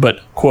feathers, but,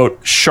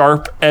 quote,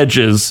 sharp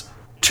edges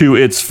to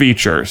its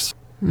features.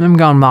 I'm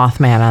going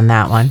Mothman on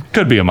that one.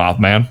 Could be a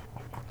Mothman.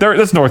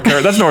 That's North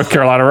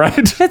Carolina, right?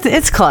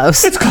 It's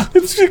close. It's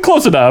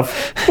close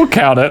enough. We'll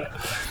count it.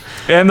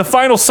 And the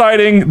final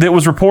sighting that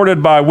was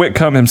reported by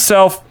Whitcomb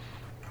himself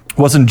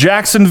was in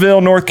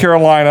Jacksonville, North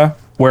Carolina,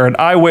 where an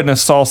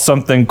eyewitness saw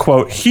something,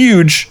 quote,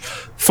 huge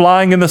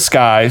flying in the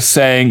sky,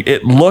 saying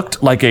it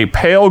looked like a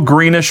pale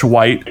greenish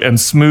white and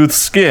smooth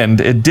skinned.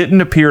 It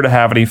didn't appear to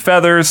have any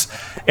feathers,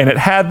 and it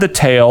had the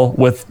tail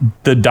with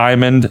the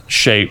diamond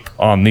shape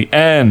on the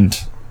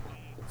end.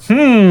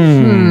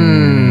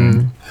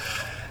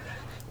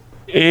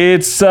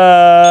 It's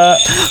I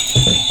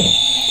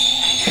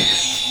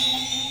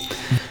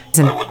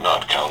would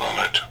not count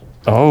on it.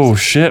 Oh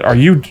shit, are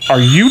you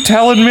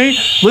telling me?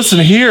 Listen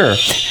here.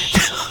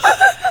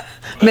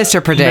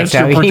 Mr.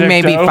 Predicto. He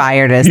may be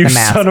fired as you the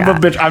mascot. son of a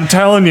bitch. I'm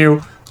telling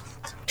you.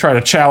 Try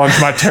to challenge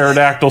my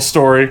pterodactyl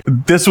story.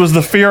 This was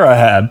the fear I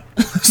had.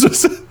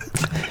 This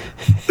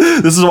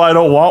is why I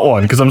don't want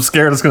one, because I'm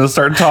scared it's going to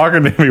start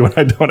talking to me when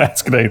I don't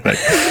ask it anything.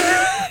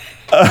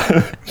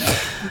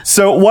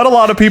 So what a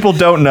lot of people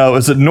don't know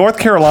is that North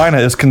Carolina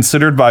is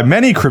considered by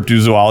many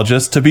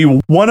cryptozoologists to be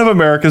one of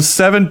America's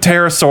 7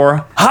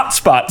 pterosaur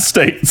hotspot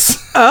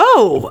states.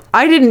 Oh,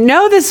 I didn't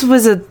know this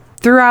was a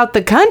throughout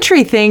the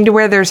country thing to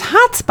where there's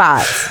hot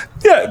spots.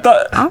 Yeah,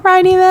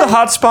 Alrighty then. the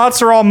hotspots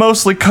are all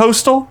mostly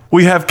coastal.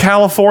 We have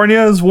California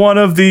as one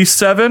of the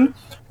 7.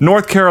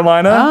 North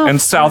Carolina and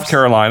South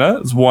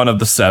Carolina is one of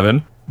the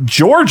 7.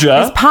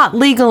 Georgia. Is pot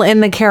legal in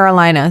the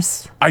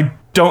Carolinas? I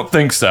don't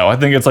think so. I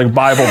think it's like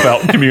Bible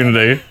Belt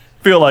community.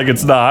 Feel like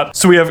it's not.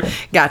 So we have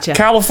Gotcha.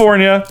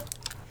 California,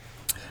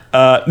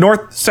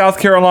 South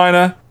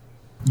Carolina,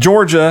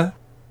 Georgia,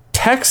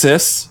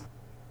 Texas,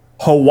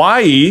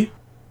 Hawaii,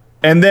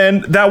 and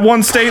then that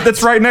one state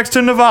that's right next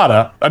to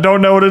Nevada. I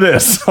don't know what it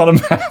is on a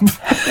map.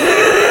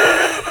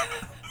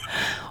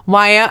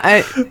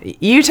 Why?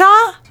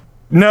 Utah?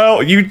 No,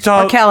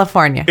 Utah. Or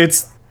California?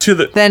 It's to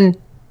the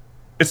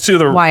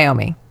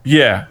Wyoming.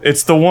 Yeah,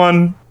 it's the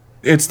one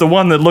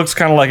that looks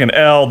kind of like an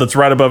L that's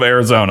right above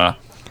Arizona.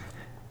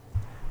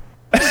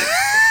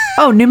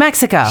 Oh, New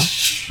Mexico.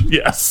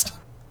 Yes.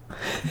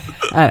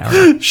 I don't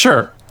know.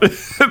 Sure.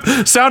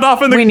 Sound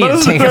off in the We need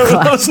to take a class.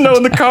 let us know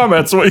in the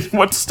comments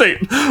what state.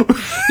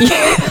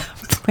 Yeah,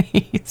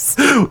 please.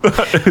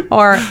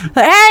 Or,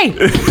 hey,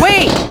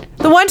 wait,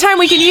 the one time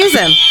we can use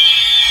him.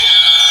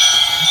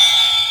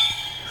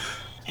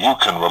 You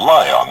can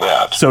rely on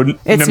that. So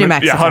It's New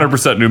Mexico. Yeah,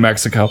 100% New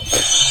Mexico.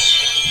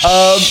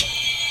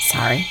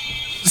 Sorry.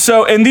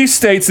 So in these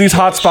states, these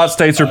hotspot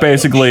states are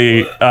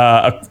basically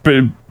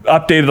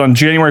updated on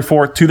January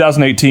 4th,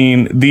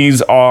 2018.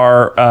 These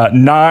are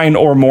 9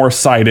 or more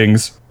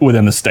sightings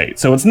within the state.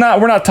 So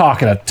we're not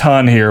talking a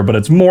ton here, but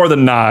it's more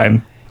than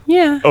 9.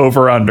 Yeah.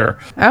 Over under.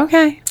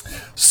 Okay.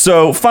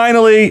 So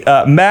finally,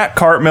 Matt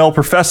Cartmill,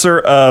 professor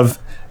of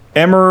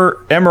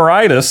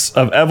Emeritus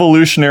of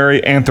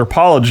Evolutionary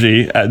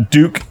Anthropology at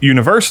Duke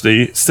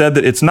University, said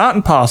that it's not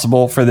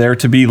impossible for there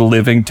to be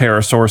living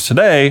pterosaurs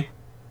today,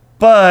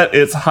 but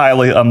it's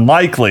highly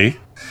unlikely.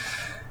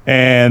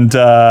 And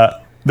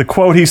the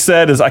quote he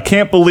said is, "I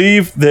can't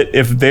believe that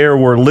if there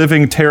were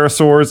living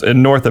pterosaurs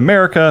in North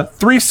America,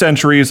 3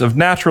 centuries of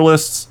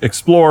naturalists,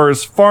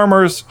 explorers,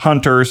 farmers,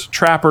 hunters,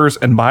 trappers,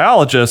 and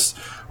biologists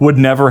would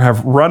never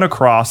have run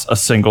across a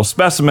single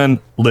specimen,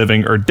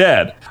 living or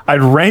dead.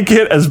 I'd rank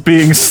it as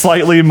being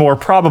slightly more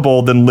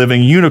probable than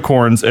living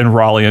unicorns in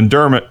Raleigh and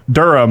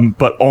Durham,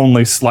 but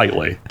only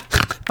slightly."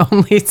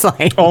 Only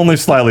slightly. Only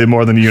slightly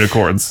more than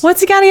unicorns. What's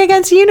he got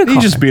against unicorns?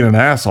 He's just being an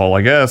asshole,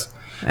 I guess.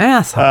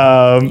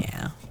 Asshole.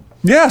 Yeah.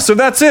 Yeah, so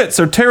that's it.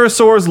 So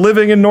pterosaurs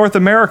living in North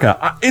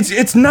America.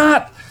 It's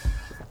not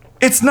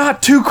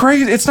too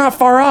crazy. It's not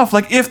far off.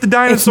 Like if the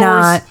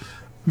dinosaurs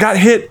got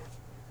hit,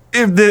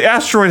 if the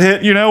asteroid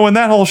hit, when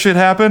that whole shit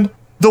happened,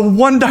 the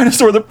one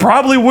dinosaur that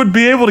probably would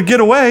be able to get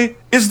away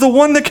is the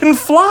one that can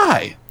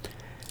fly.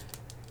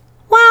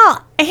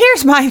 Well,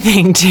 here's my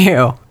thing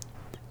too.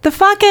 The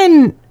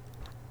fucking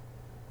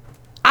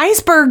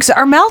icebergs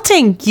are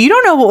melting. You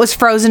don't know what was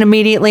frozen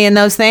immediately in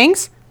those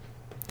things.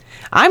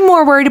 I'm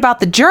more worried about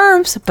the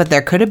germs, but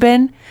there could have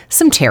been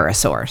some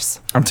pterosaurs.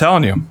 I'm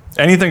telling you,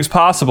 anything's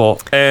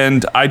possible.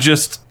 And I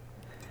just,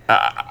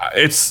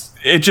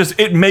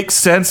 it makes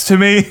sense to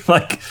me,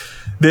 like,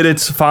 that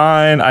it's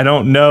fine. I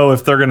don't know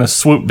if they're going to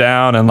swoop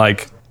down and,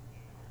 like,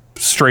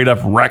 straight up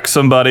wreck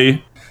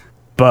somebody.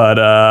 But,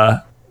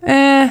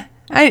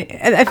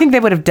 I think they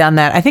would have done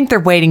that. I think they're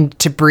waiting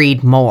to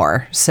breed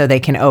more so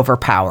they can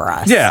overpower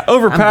us. Yeah,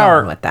 overpower.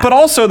 I'm going with that. But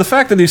also the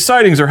fact that these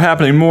sightings are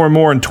happening more and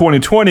more in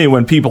 2020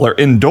 when people are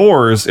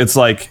indoors, it's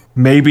like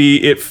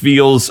maybe it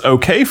feels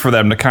okay for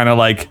them to kind of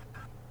like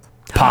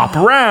pop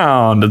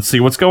around and see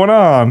what's going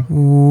on.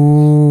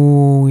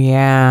 Ooh,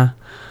 yeah.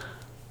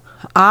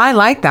 I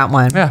like that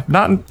one. Yeah,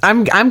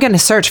 I'm going to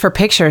search for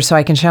pictures so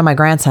I can show my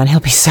grandson. He'll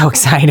be so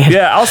excited.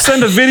 Yeah, I'll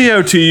send a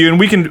video to you and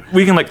we can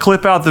like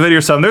clip out the video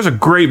or something. There's a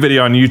great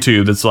video on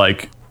YouTube that's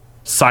like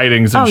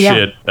sightings and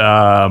shit.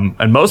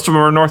 And most of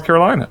them are in North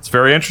Carolina. It's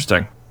very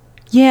interesting.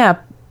 Yeah,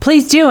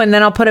 please do. And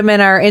then I'll put them in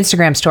our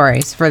Instagram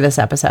stories for this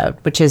episode,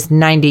 which is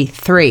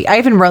 93. I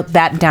even wrote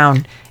that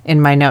down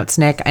in my notes,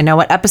 Nick. I know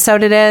what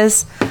episode it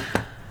is.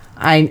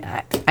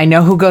 I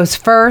know who goes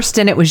first,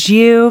 and it was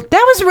you.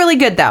 That was really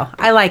good, though.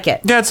 I like it.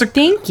 Yeah, it's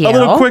Thank you. A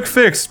little quick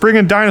fix. Bring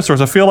in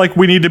dinosaurs. I feel like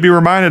we need to be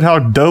reminded how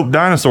dope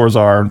dinosaurs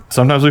are.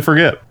 Sometimes we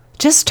forget.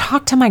 Just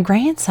talk to my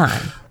grandson.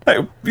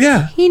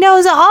 Yeah. He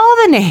knows all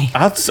the names.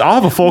 I'll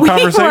have a full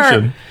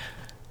conversation.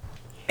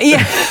 We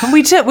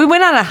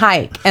went on a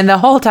hike, and the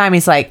whole time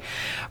he's like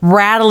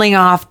rattling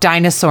off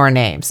dinosaur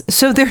names.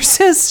 So there's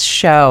this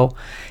show.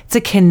 It's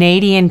a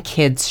Canadian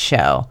kids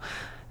show.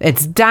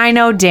 It's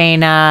Dino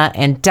Dana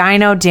and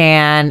Dino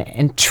Dan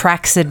and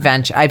Trek's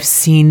Adventure. I've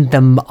seen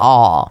them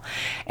all.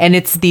 And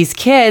it's these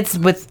kids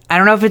with, I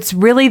don't know if it's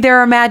really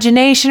their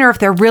imagination or if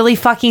they're really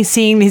fucking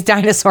seeing these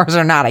dinosaurs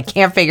or not. I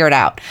can't figure it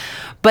out.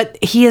 But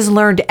he has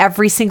learned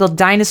every single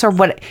dinosaur.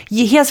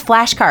 He has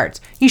flashcards.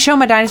 You show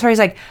him a dinosaur, he's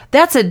like,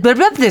 that's a blah,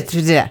 blah, blah,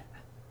 blah.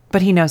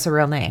 But he knows the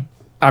real name.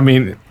 I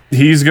mean,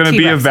 he's going to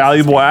be a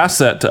valuable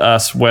asset to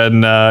us when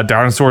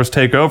dinosaurs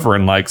take over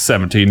in like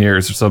 17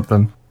 years or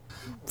something.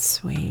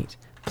 Sweet.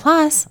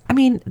 Plus, I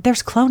mean,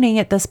 there's cloning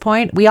at this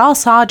point. We all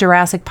saw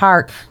Jurassic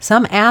Park.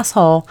 Some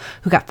asshole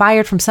who got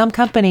fired from some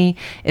company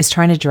is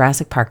trying to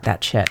Jurassic Park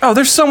that shit. Oh,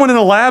 there's someone in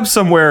a lab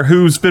somewhere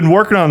who's been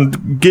working on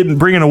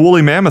bringing a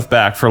woolly mammoth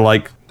back for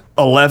like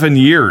 11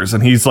 years,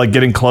 and he's like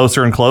getting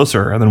closer and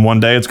closer. And then one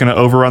day it's going to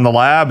overrun the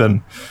lab,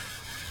 and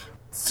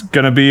it's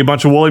going to be a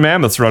bunch of woolly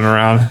mammoths running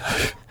around.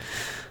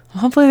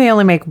 Hopefully they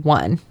only make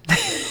one.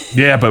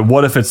 Yeah, but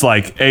what if it's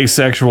like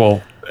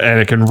asexual and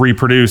it can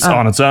reproduce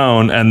on its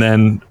own, and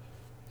then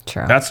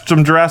True. That's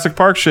some Jurassic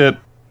Park shit.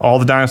 All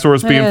the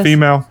dinosaurs being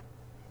female.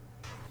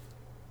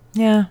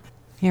 Yeah,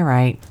 you're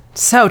right.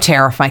 So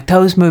terrifying.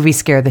 Those movies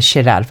scare the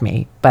shit out of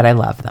me, but I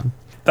love them.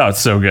 Oh, it's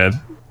so good.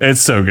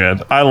 It's so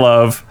good. I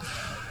love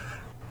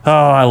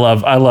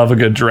a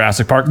good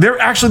Jurassic Park. There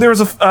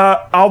was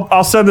a,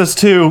 I'll send this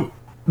too.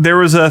 There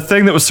was a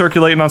thing that was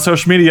circulating on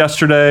social media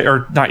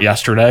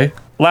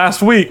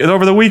last week,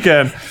 over the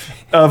weekend,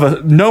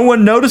 no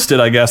one noticed it,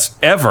 I guess,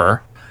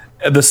 ever.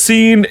 The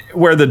scene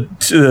where the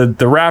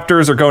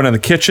raptors are going in the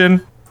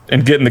kitchen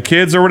and getting the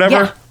kids or whatever.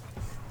 Yeah.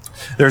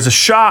 There's a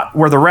shot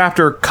where the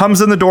raptor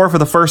comes in the door for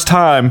the first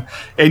time,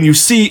 and you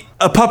see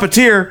a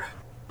puppeteer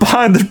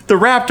behind the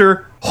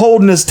raptor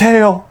holding his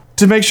tail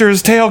to make sure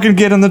his tail can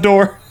get in the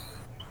door.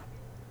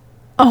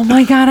 Oh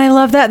my God, I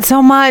love that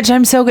so much.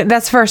 I'm so good.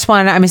 That's the first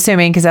one, I'm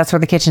assuming, because that's where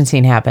the kitchen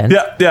scene happened.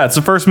 Yeah, it's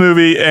the first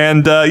movie,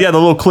 and the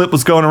little clip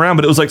was going around,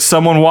 but it was like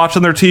someone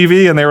watching their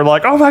TV, and they were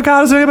like, oh my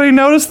God, has anybody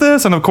noticed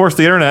this? And of course,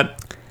 the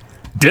internet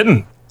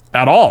didn't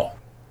at all.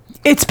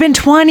 It's been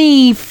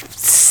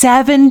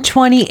 27,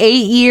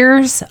 28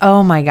 years.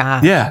 Oh my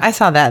God. Yeah. I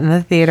saw that in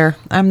the theater.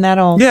 I'm that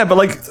old. Yeah, but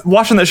like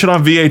watching that shit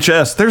on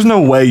VHS, there's no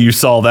way you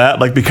saw that.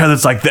 Like, because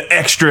it's like the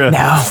extra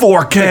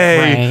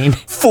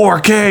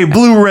 4K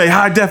Blu-ray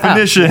high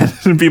definition. Oh.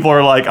 And people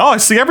are like, oh, I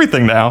see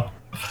everything now.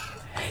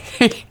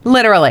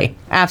 Literally.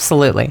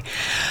 Absolutely.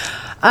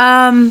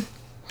 Do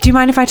you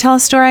mind if I tell a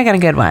story? I got a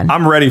good one.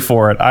 I'm ready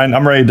for it.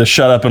 I'm ready to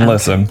shut up and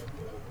listen.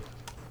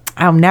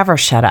 I'll never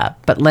shut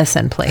up, but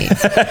listen,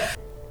 please.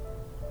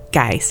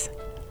 Guys,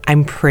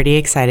 I'm pretty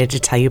excited to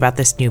tell you about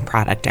this new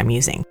product I'm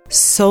using.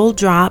 Soul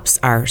Drops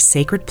are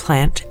sacred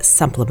plant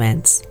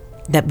supplements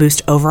that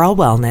boost overall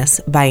wellness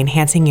by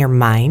enhancing your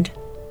mind,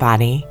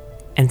 body,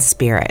 and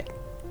spirit.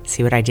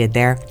 See what I did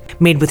there?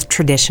 Made with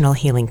traditional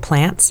healing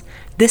plants,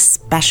 this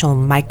special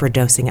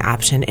microdosing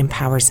option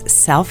empowers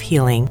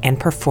self-healing and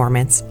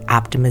performance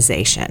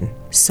optimization.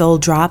 Soul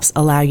Drops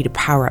allow you to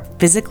power up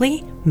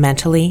physically,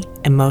 mentally,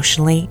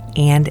 emotionally,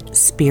 and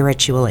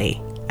spiritually.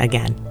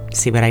 Again,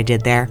 see what I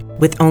did there?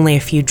 With only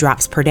a few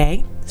drops per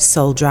day,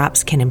 Soul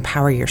Drops can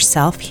empower your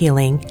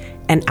self-healing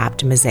and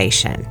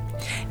optimization.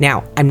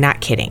 Now, I'm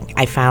not kidding.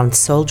 I found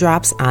Soul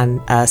Drops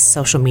on a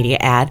social media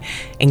ad,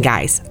 and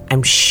guys,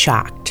 I'm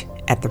shocked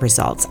at the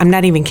results. I'm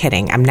not even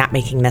kidding. I'm not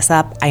making this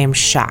up. I am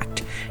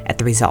shocked at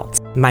the results.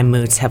 My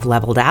moods have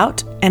leveled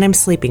out, and I'm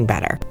sleeping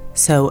better.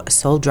 So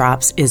Soul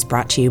Drops is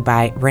brought to you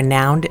by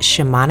renowned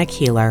shamanic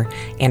healer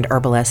and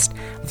herbalist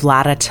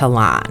Vlada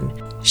Talan.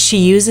 She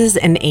uses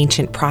an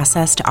ancient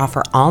process to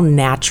offer all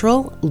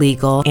natural,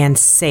 legal, and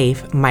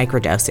safe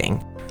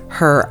microdosing.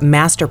 Her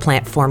master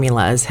plant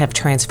formulas have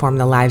transformed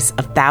the lives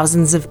of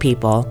thousands of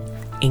people,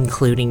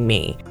 including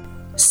me.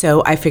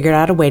 So I figured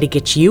out a way to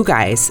get you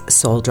guys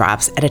Soul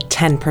Drops at a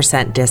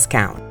 10%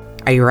 discount.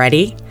 Are you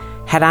ready?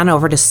 Head on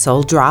over to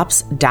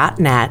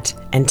souldrops.net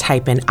and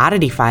type in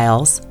Oddity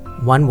Files,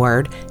 one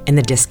word, in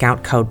the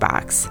discount code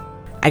box.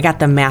 I got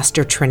the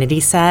Master Trinity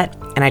set,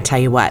 and I tell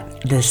you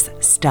what, this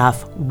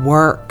stuff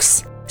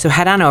works. So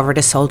head on over to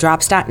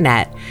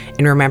souldrops.net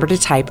and remember to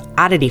type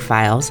Oddity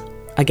Files,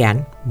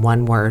 again,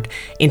 one word,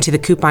 into the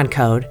coupon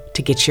code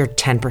to get your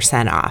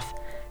 10% off.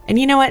 And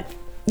you know what?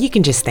 You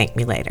can just thank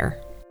me later.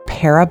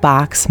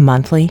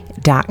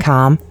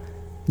 Paraboxmonthly.com.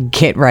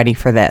 Get ready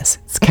for this.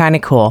 It's kind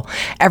of cool.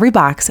 Every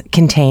box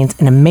contains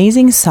an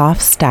amazing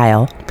soft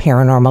style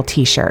paranormal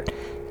t-shirt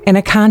and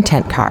a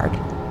content card.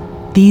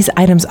 These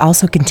items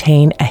also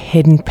contain a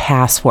hidden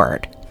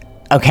password.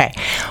 Okay,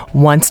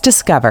 once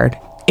discovered,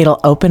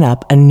 it'll open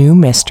up a new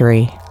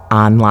mystery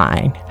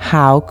online.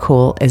 How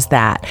cool is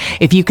that?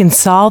 If you can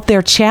solve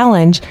their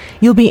challenge,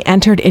 you'll be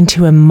entered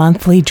into a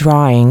monthly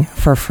drawing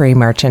for free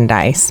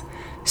merchandise.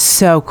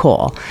 So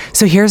cool.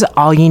 So here's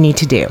all you need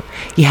to do.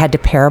 You head to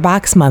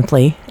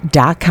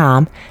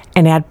paraboxmonthly.com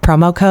and add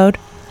promo code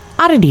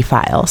Oddity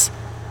Files,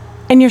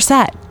 and you're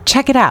set.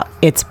 Check it out.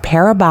 It's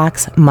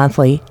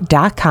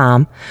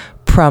paraboxmonthly.com,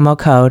 promo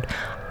code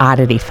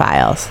Oddity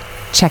Files.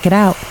 Check it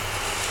out.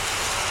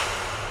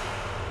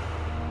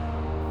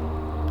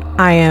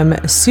 I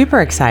am super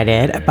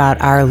excited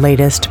about our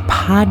latest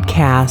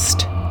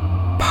podcast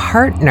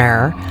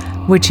partner,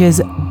 which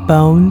is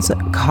Bones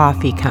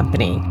Coffee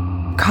Company.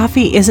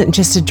 Coffee isn't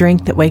just a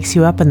drink that wakes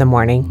you up in the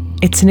morning.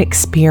 It's an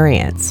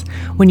experience.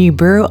 When you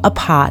brew a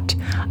pot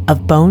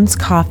of Bones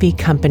Coffee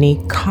Company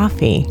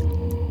coffee,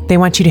 they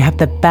want you to have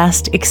the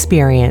best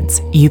experience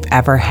you've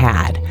ever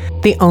had.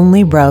 They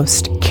only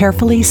roast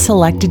carefully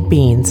selected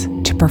beans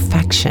to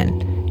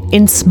perfection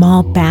in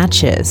small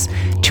batches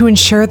to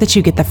ensure that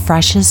you get the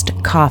freshest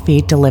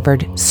coffee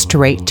delivered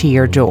straight to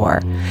your door.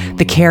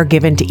 The care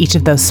given to each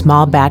of those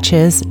small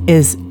batches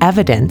is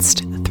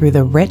evidenced through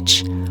the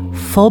rich,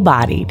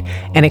 full-bodied,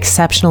 and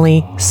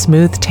exceptionally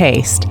smooth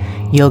taste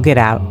you'll get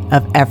out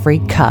of every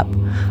cup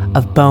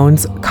of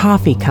Bones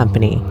Coffee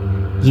Company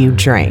you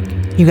drink.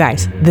 You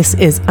guys, this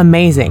is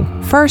amazing.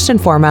 First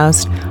and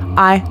foremost,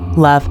 I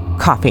love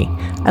coffee.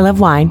 I love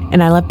wine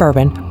and I love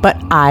bourbon, but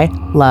I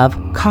love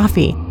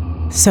coffee.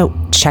 So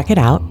check it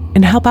out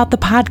and help out the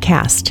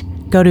podcast.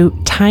 Go to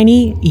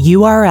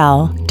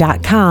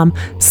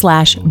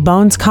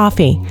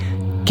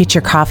tinyurl.com/bonescoffee. Get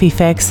your coffee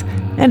fix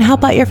and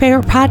help out your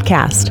favorite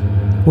podcast.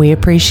 We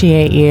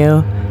appreciate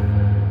you.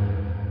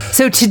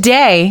 So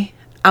today,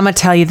 I'm going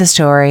to tell you the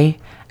story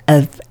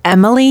of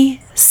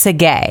Emily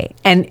Segay.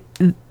 And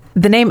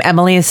the name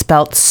Emily is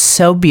spelled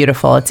so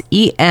beautiful. It's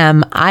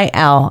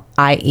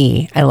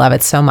Emilie. I love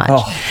it so much.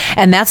 Oh.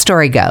 And that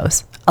story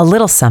goes a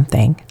little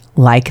something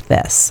like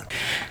this.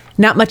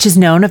 Not much is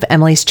known of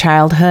Emily's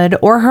childhood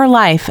or her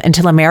life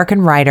until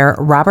American writer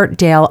Robert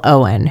Dale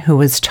Owen, who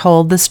was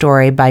told the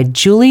story by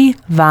Julie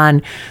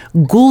von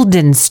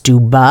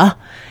Guldenstube,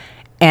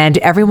 and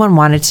everyone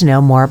wanted to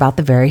know more about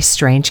the very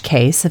strange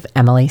case of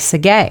Emily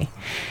Segay.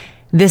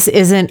 This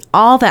isn't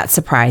all that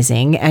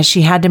surprising, as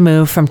she had to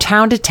move from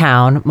town to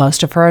town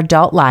most of her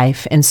adult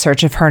life in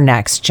search of her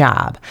next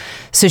job.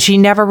 So she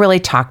never really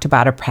talked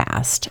about her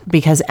past,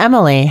 because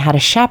Emily had a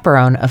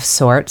chaperone of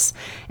sorts,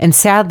 and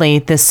sadly,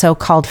 this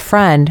so-called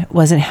friend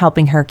wasn't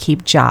helping her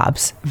keep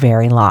jobs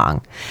very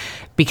long.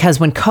 Because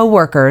when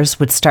coworkers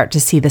would start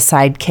to see the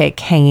sidekick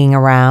hanging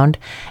around,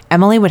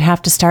 Emily would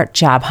have to start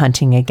job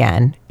hunting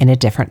again in a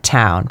different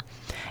town.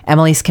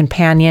 Emily's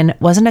companion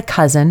wasn't a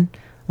cousin,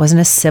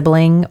 wasn't a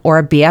sibling or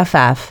a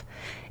BFF.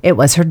 It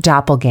was her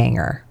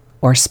doppelganger,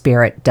 or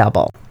spirit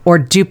double, or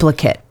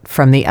duplicate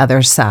from the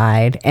other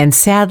side. And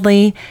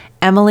sadly,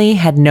 Emily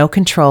had no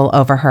control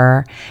over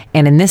her.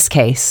 And in this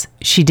case,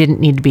 she didn't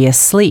need to be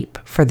asleep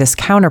for this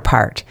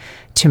counterpart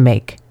to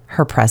make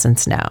her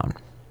presence known.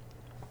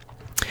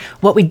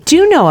 What we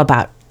do know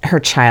about her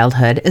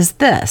childhood is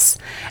this.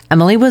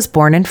 Emily was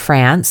born in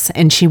France,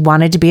 and she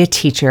wanted to be a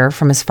teacher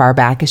from as far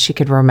back as she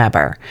could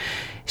remember.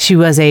 She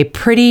was a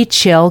pretty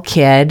chill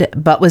kid,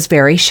 but was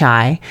very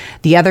shy.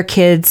 The other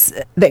kids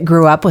that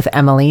grew up with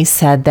Emily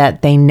said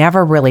that they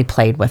never really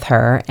played with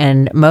her,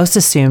 and most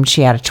assumed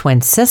she had a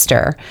twin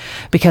sister,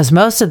 because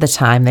most of the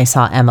time they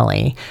saw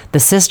Emily, the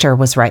sister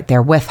was right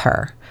there with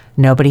her.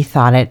 Nobody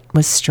thought it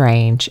was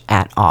strange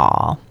at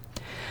all.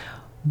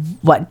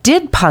 What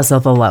did puzzle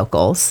the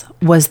locals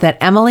was that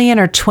Emily and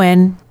her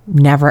twin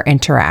never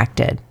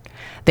interacted.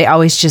 They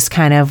always just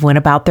kind of went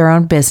about their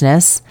own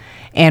business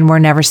and were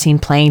never seen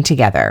playing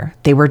together.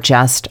 They were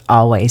just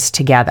always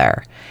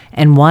together.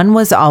 And one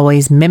was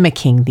always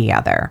mimicking the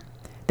other.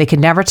 They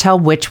could never tell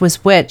which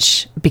was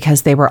which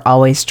because they were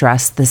always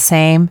dressed the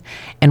same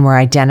and were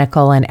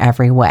identical in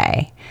every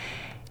way.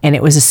 And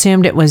it was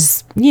assumed it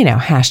was,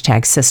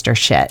 hashtag sister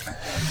shit.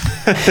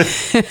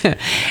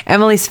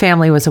 Emily's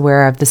family was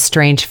aware of the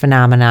strange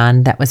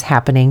phenomenon that was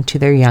happening to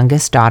their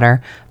youngest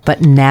daughter,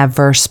 but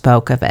never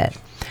spoke of it.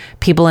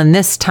 People in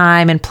this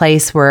time and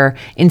place were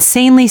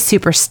insanely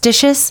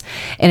superstitious,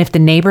 and if the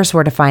neighbors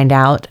were to find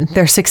out,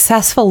 their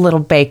successful little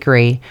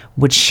bakery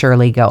would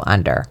surely go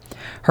under.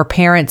 Her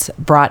parents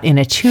brought in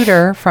a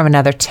tutor from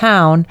another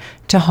town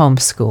to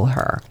homeschool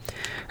her.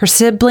 Her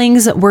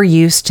siblings were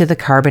used to the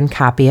carbon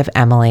copy of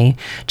Emily,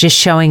 just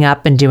showing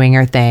up and doing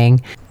her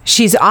thing.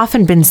 She's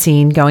often been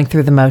seen going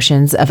through the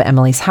motions of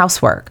Emily's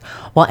housework,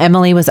 while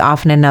Emily was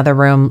often in another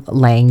room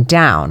laying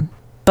down,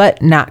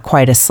 but not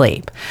quite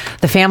asleep.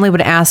 The family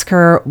would ask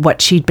her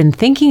what she'd been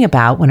thinking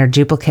about when her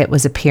duplicate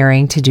was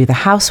appearing to do the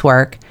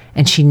housework,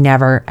 and she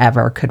never,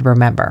 ever could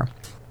remember.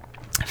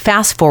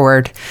 Fast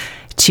forward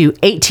to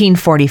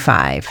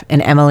 1845,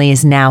 and Emily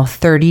is now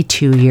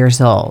 32 years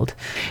old.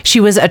 She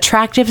was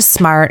attractive,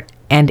 smart,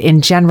 and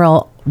in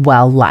general,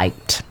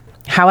 well-liked.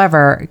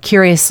 However,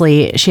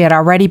 curiously, she had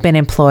already been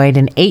employed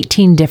in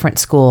 18 different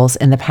schools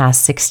in the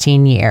past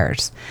 16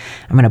 years.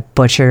 I'm going to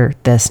butcher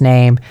this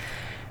name.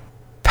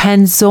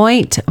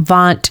 Penzoit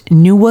van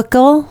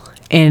Nieuwkel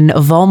in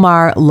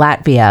Volmar,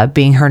 Latvia,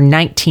 being her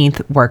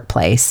 19th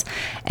workplace.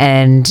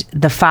 And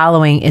the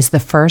following is the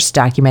first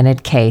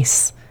documented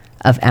case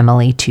of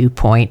Emily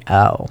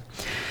 2.0.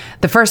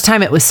 The first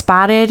time it was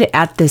spotted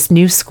at this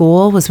new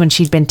school was when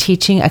she'd been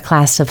teaching a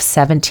class of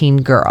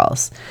 17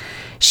 girls.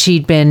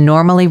 She'd been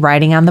normally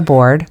writing on the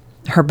board,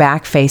 her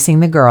back facing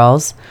the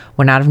girls,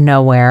 when out of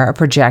nowhere,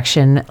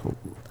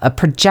 a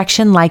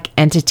projection-like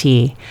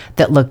entity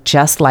that looked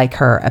just like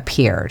her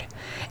appeared.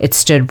 It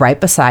stood right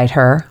beside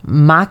her,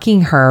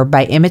 mocking her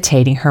by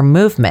imitating her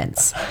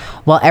movements.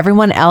 While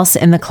everyone else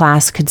in the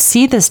class could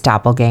see this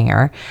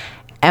doppelganger,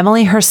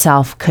 Emily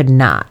herself could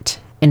not.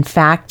 In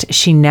fact,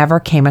 she never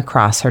came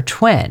across her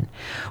twin,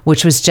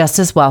 which was just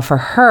as well for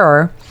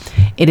her.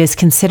 It is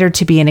considered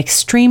to be an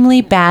extremely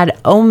bad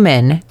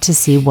omen to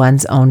see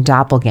one's own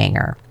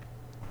doppelganger.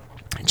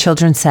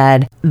 Children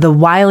said the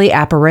wily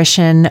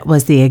apparition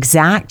was the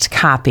exact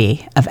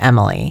copy of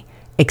Emily,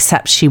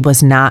 except she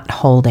was not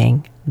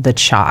holding the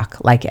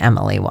chalk like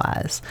Emily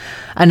was.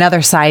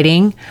 Another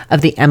sighting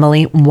of the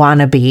Emily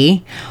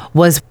wannabe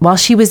was while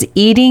she was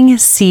eating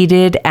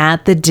seated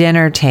at the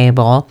dinner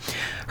table.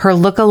 Her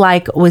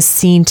look-alike was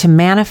seen to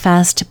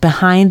manifest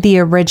behind the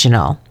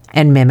original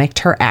and mimicked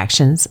her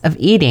actions of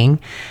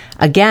eating.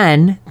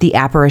 Again, the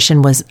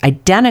apparition was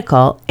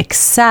identical,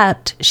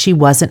 except she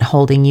wasn't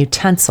holding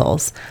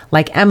utensils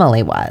like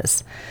Emily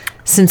was.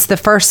 Since the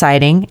first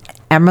sighting,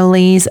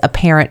 Emily's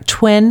apparent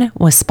twin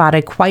was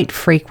spotted quite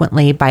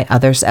frequently by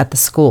others at the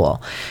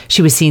school.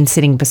 She was seen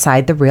sitting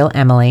beside the real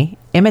Emily,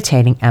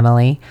 imitating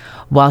Emily,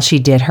 while she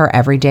did her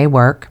everyday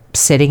work,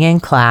 sitting in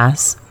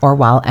class, or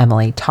while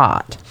Emily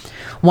taught.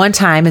 One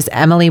time, as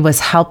Emily was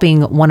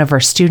helping one of her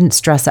students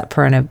dress up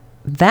for an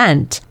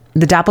event,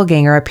 the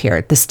doppelganger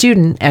appeared. The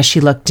student, as she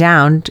looked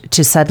down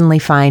to suddenly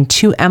find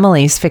two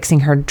Emilys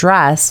fixing her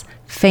dress,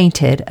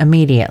 fainted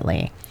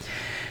immediately.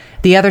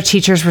 The other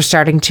teachers were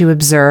starting to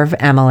observe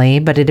Emily,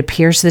 but it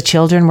appears the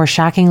children were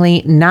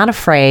shockingly not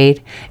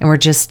afraid and were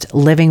just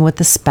living with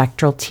the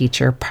spectral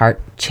teacher part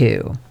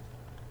 2.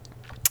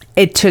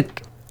 It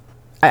took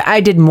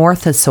I did more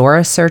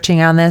thesaurus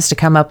searching on this to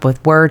come up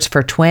with words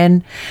for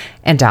twin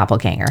and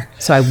doppelganger,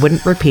 so I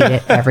wouldn't repeat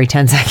it every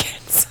 10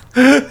 seconds.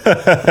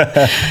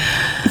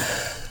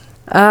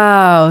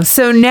 Oh,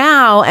 so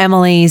now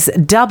Emily's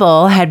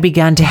double had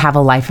begun to have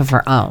a life of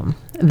her own.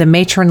 The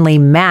matronly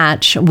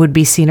Match would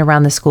be seen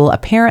around the school,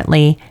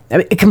 apparently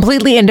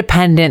completely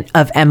independent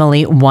of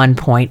Emily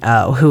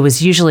 1.0, who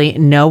was usually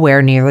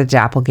nowhere near the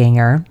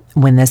doppelganger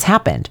when this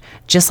happened.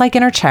 Just like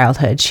in her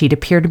childhood, she'd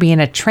appear to be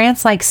in a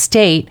trance-like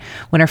state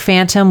when her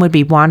phantom would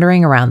be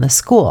wandering around the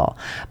school.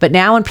 But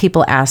now when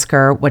people ask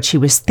her what she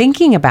was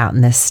thinking about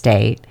in this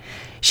state,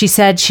 she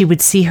said she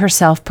would see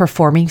herself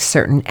performing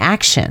certain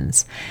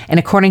actions. And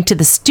according to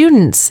the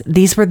students,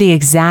 these were the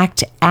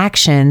exact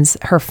actions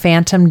her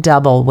phantom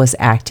double was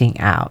acting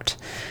out.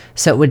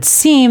 So it would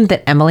seem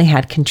that Emily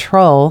had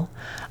control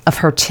of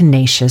her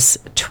tenacious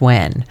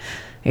twin.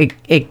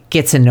 It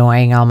gets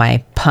annoying, all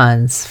my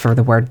puns for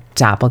the word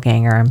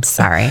doppelganger. I'm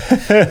sorry.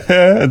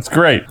 It's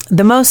great.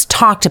 The most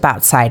talked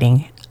about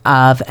sighting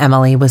of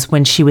Emily was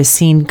when she was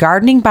seen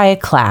gardening by a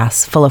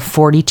class full of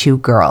 42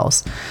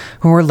 girls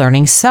who were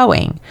learning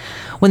sewing.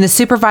 When the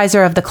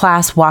supervisor of the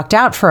class walked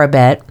out for a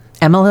bit,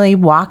 Emily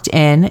walked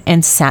in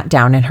and sat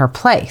down in her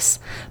place.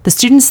 The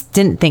students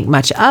didn't think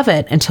much of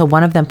it until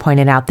one of them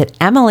pointed out that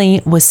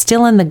Emily was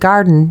still in the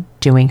garden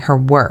doing her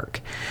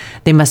work.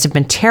 They must have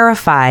been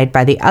terrified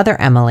by the other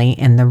Emily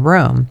in the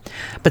room,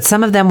 but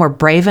some of them were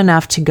brave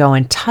enough to go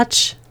and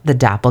touch the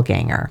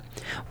doppelganger.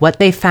 What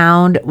they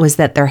found was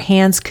that their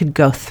hands could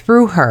go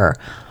through her,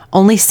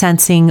 only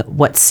sensing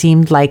what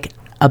seemed like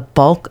a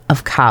bulk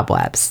of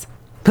cobwebs.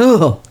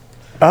 Ooh.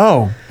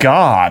 Oh,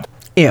 God.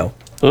 Ew.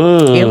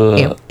 Ugh. Ew,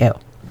 ew, ew.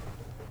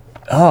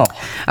 Oh.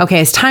 Okay,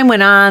 as time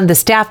went on, the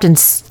staff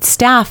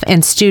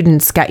and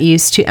students got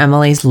used to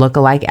Emily's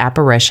look-alike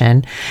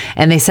apparition,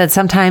 and they said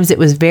sometimes it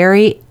was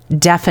very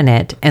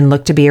definite and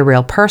looked to be a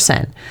real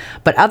person,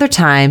 but other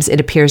times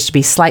it appears to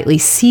be slightly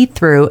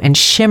see-through and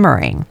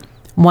shimmering.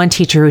 One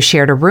teacher who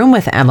shared a room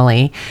with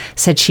Emily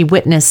said she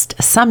witnessed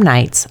some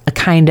nights a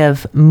kind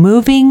of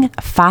moving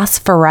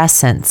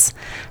phosphorescence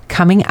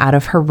coming out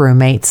of her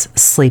roommate's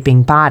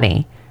sleeping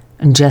body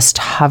and just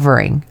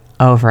hovering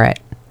over it.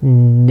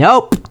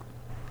 Nope.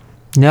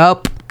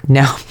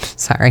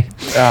 Sorry.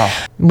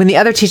 Oh. When the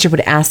other teacher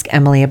would ask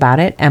Emily about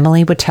it,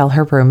 Emily would tell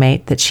her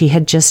roommate that she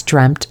had just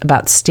dreamt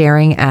about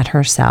staring at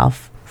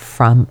herself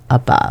from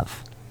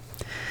above.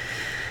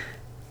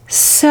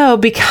 So,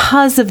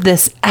 because of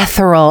this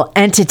ethereal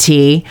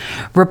entity,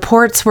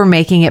 reports were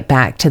making it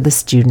back to the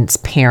students'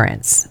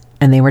 parents,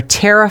 and they were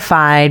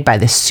terrified by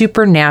the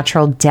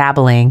supernatural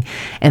dabbling,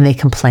 and they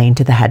complained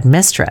to the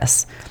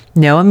headmistress.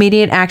 No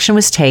immediate action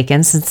was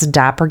taken since the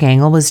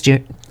doppelganger,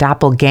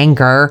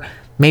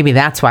 maybe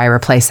that's why I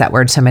replaced that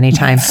word so many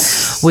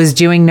times, was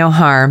doing no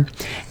harm,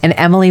 and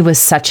Emily was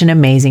such an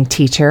amazing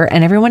teacher,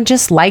 and everyone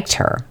just liked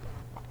her.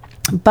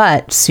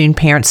 But soon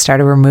parents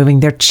started removing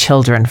their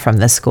children from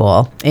the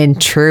school in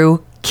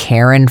true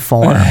Karen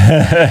form.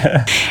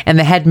 And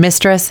the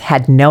headmistress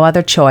had no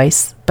other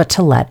choice but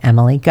to let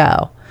Emily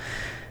go.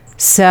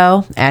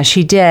 So, as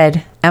she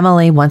did,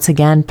 Emily once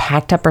again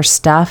packed up her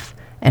stuff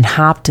and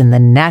hopped in the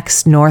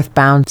next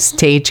northbound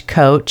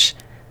stagecoach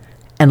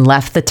and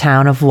left the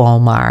town of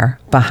Wolmar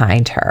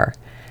behind her.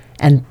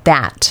 And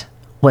that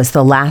was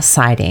the last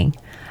sighting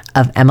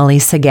of Emily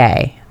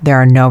Segay. There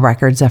are no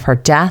records of her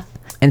death,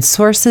 and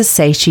sources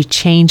say she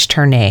changed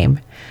her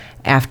name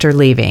after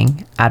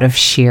leaving out of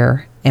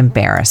sheer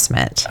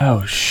embarrassment.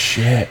 Oh,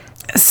 shit.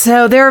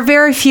 So there are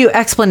very few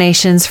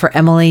explanations for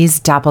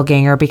Emily's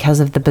doppelganger because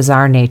of the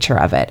bizarre nature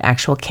of it.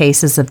 Actual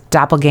cases of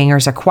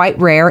doppelgangers are quite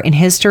rare in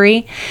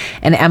history,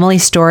 and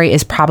Emily's story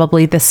is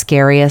probably the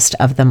scariest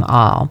of them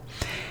all.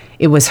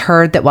 It was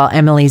heard that while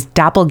Emily's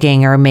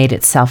doppelganger made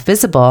itself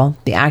visible,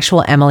 the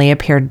actual Emily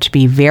appeared to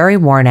be very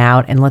worn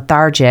out and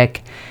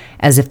lethargic,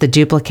 as if the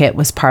duplicate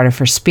was part of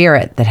her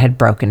spirit that had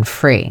broken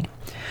free.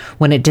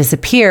 When it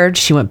disappeared,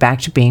 she went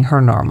back to being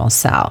her normal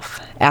self.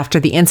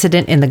 After the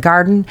incident in the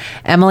garden,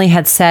 Emily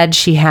had said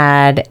she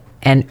had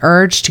an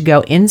urge to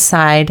go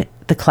inside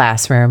the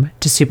classroom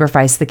to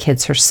supervise the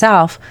kids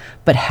herself,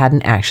 but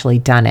hadn't actually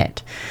done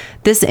it.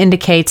 This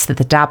indicates that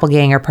the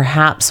doppelganger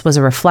perhaps was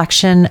a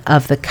reflection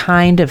of the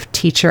kind of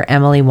teacher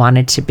Emily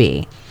wanted to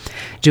be,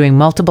 doing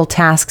multiple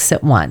tasks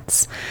at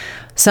once.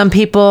 Some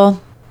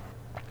people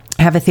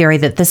have a theory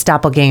that this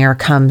doppelganger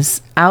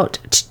comes out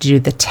to do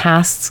the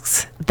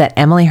tasks that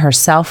Emily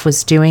herself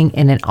was doing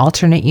in an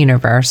alternate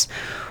universe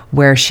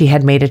where she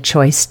had made a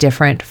choice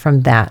different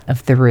from that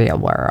of the real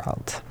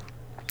world.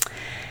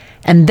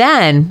 And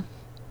then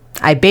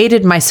I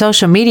baited my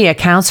social media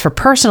accounts for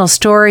personal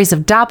stories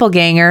of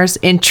doppelgangers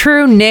in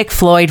true Nick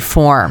Floyd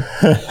form.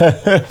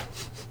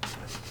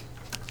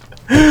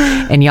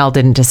 And y'all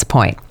didn't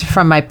disappoint.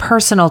 From my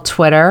personal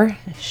Twitter,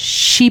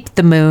 Sheep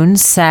the Moon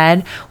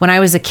said, when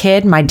I was a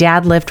kid, my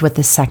dad lived with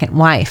his second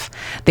wife.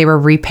 They were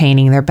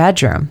repainting their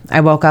bedroom.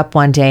 I woke up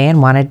one day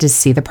and wanted to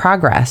see the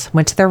progress.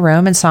 Went to their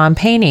room and saw him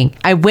painting.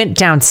 I went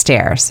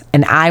downstairs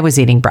and I was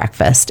eating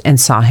breakfast and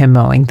saw him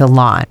mowing the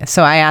lawn.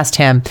 So I asked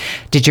him,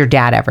 did your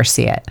dad ever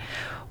see it?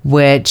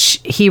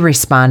 Which he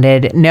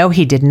responded, no,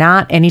 he did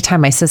not.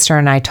 Anytime my sister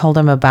and I told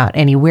him about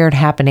any weird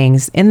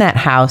happenings in that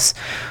house,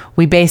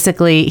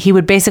 he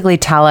would basically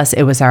tell us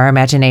it was our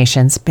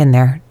imaginations. Been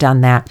there,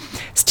 done that.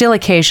 Still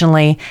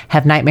occasionally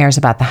have nightmares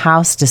about the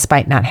house,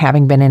 despite not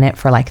having been in it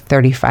for like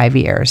 35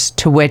 years,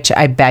 to which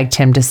I begged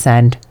him to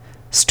send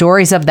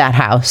stories of that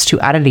house to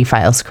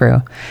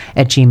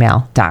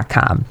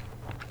oddityfilescrew@gmail.com.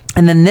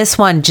 And then this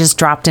one just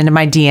dropped into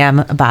my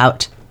DM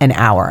about an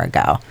hour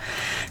ago.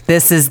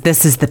 This is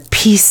the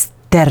piece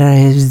de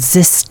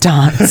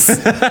resistance.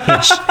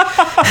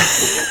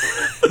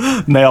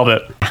 Nailed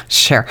it.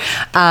 Sure.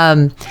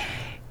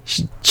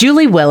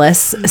 Julie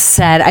Willis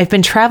said, I've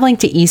been traveling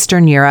to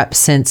Eastern Europe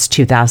since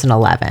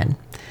 2011.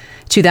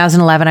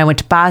 2011, I went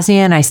to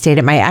Bosnia and I stayed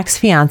at my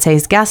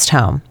ex-fiance's guest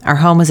home. Our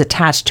home was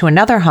attached to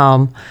another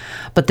home,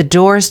 but the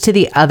doors to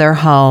the other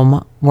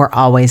home were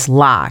always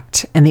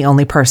locked, and the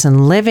only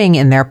person living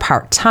in there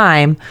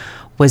part-time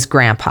was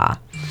Grandpa.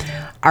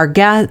 Our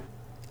guest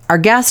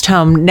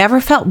home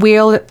never felt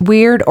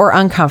weird or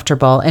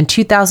uncomfortable. In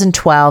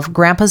 2012,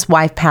 Grandpa's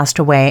wife passed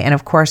away, and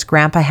of course,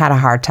 Grandpa had a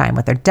hard time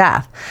with her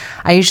death.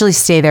 I usually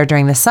stay there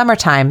during the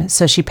summertime,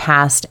 so she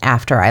passed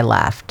after I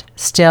left.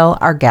 Still,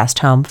 our guest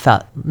home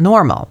felt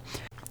normal.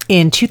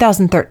 In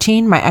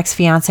 2013, my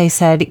ex-fiance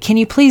said, can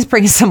you please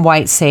bring some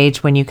white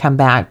sage when you come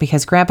back?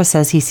 Because Grandpa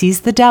says he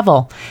sees the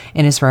devil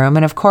in his room,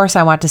 and of course,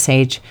 I want to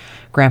sage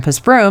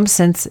Grandpa's room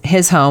since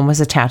his home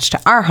was attached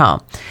to our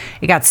home.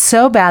 It got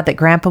so bad that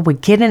Grandpa would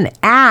get an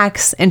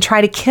axe and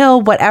try to kill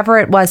whatever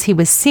it was he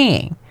was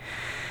seeing.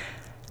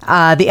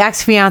 The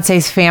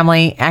ex-fiance's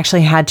family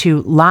actually had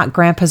to lock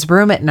Grandpa's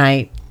room at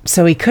night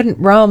so he couldn't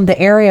roam the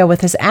area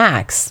with his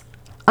axe.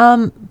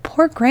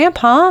 Poor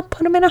Grandpa,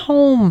 put him in a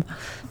home.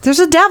 There's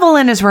a devil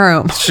in his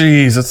room.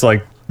 Jeez, it's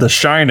like The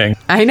Shining.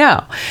 I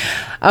know.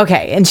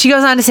 Okay, and she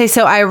goes on to say,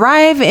 so I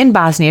arrive in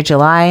Bosnia,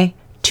 July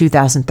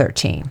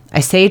 2013. I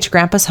saged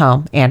Grandpa's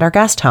home and our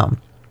guest home.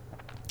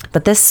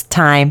 But this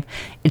time,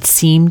 it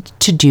seemed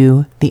to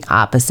do the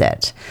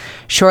opposite.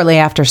 Shortly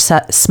after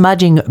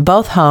smudging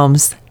both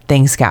homes,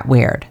 things got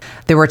weird.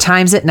 There were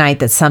times at night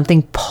that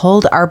something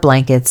pulled our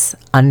blankets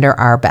under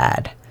our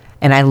bed,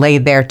 and I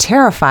laid there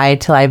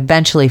terrified till I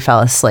eventually fell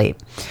asleep.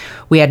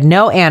 We had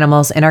no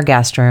animals in our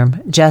guest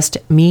room, just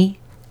me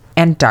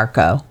and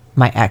Darko,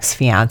 my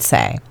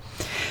ex-fiance.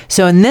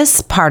 So in this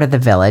part of the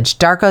village,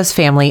 Darko's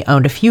family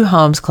owned a few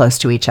homes close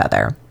to each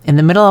other. In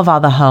the middle of all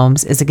the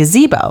homes is a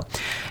gazebo.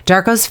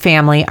 Darko's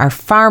family are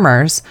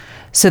farmers,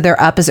 so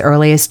they're up as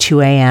early as 2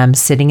 a.m.,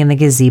 sitting in the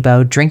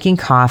gazebo, drinking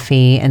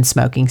coffee and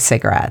smoking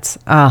cigarettes.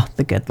 Oh,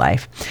 the good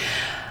life.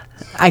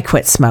 I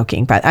quit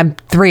smoking, but I'm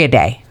 3 a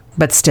day,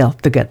 but still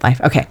the good life.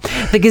 Okay.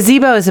 The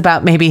gazebo is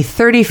about maybe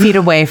 30 feet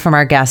away from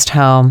our guest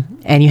home,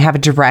 and you have a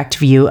direct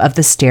view of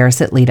the stairs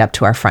that lead up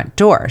to our front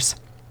doors.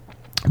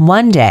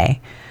 One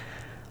day,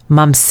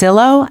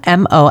 Momcillo,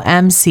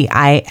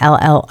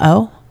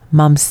 Momcillo,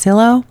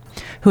 Momcillo,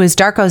 who is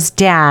Darko's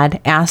dad,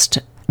 asked,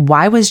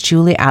 why was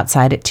Julie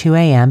outside at 2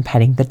 a.m.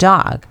 petting the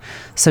dog?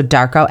 So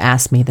Darko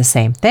asked me the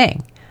same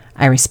thing.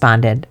 I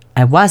responded,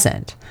 I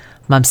wasn't.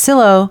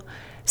 Momcillo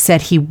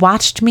said he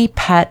watched me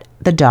pet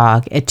the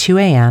dog at 2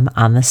 a.m.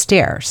 on the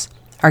stairs.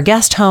 Our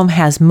guest home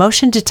has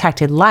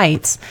motion-detected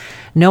lights.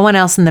 No one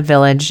else in the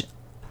village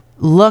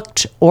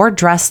looked or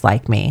dressed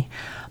like me.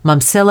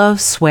 Momcillo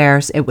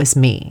swears it was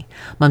me.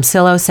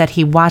 Momcillo said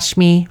he watched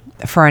me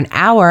for an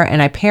hour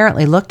and I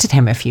apparently looked at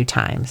him a few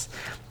times.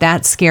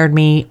 That scared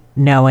me,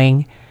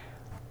 knowing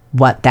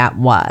what that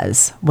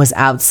was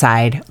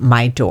outside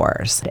my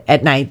doors.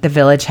 At night, the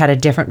village had a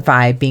different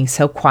vibe, being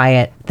so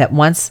quiet that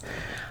once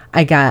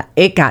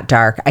it got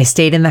dark, I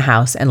stayed in the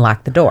house and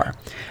locked the door.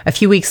 A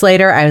few weeks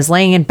later, I was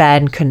laying in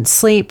bed and couldn't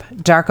sleep.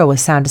 Darko was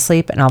sound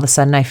asleep, and all of a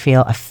sudden I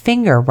feel a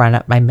finger run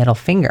up my middle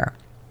finger.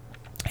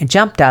 I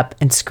jumped up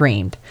and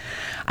screamed.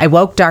 I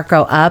woke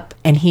Darko up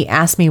and he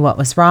asked me what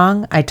was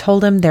wrong. I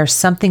told him there's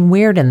something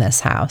weird in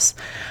this house.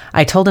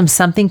 I told him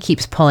something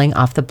keeps pulling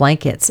off the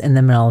blankets in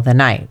the middle of the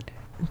night.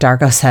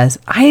 Darko says,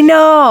 I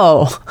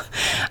know.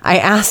 I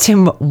asked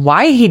him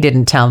why he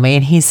didn't tell me,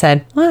 and he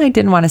said, well, I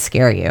didn't want to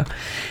scare you.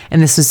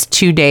 And this was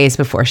 2 days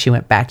before she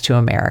went back to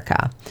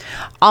America.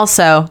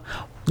 Also,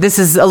 this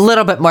is a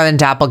little bit more than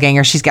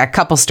doppelganger. She's got a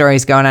couple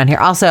stories going on here.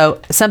 Also,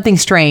 something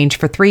strange.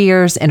 For 3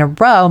 years in a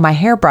row, my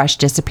hairbrush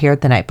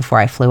disappeared the night before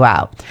I flew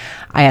out.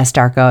 I asked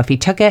Darko if he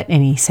took it,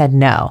 and he said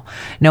no.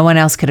 No one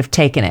else could have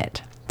taken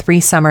it. 3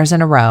 summers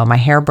in a row, my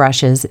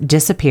hairbrushes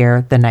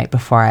disappeared the night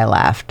before I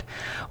left.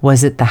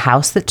 Was it the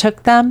house that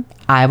took them?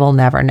 I will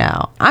never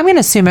know. I'm going to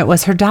assume it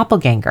was her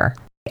doppelganger.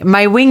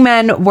 My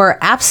wingmen were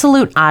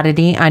Absolute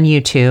Oddity on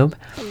YouTube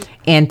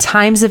and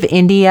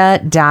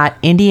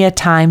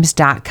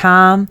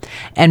timesofindia.indiatimes.com,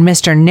 and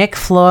Mr. Nick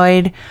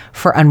Floyd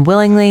for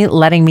unwillingly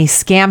letting me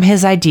scam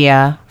his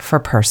idea for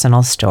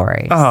personal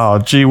stories. Oh,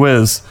 gee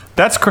whiz.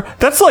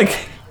 That's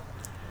like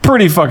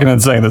pretty fucking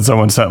insane that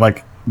someone sent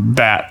like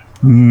that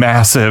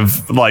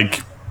massive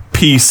like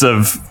piece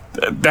of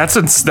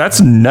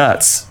that's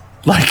nuts.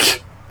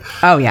 Like,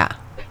 oh yeah,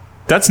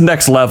 that's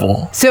next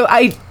level. So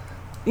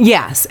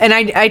yes, and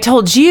I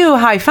told you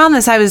how I found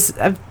this.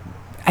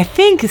 I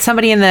think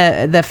somebody in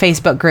the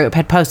Facebook group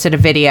had posted a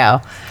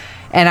video,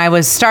 and I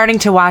was starting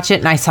to watch it,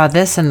 and I saw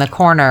this in the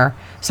corner.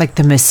 It's like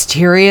the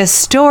mysterious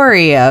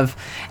story of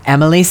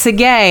Emily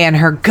Segay and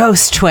her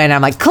ghost twin.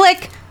 I'm like,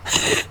 click,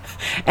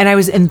 and I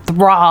was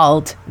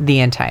enthralled the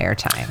entire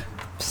time.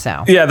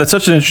 So yeah, that's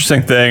such an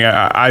interesting thing.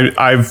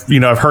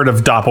 I've heard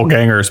of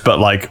doppelgangers, but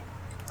like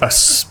a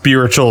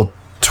spiritual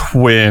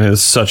twin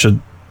is such a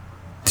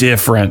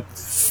different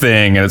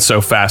thing, and it's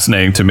so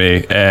fascinating to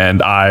me.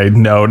 And I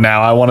know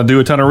now I want to do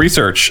a ton of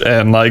research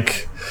and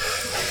like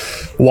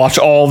watch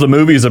all the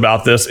movies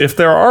about this if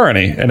there are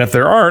any, and if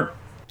there aren't,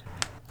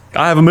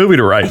 I have a movie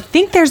to write. I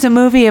think there's a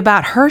movie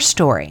about her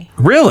story.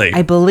 Really?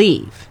 I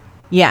believe.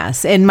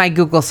 Yes. In my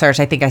Google search,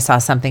 I think I saw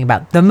something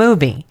about the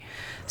movie.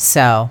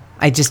 So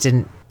I just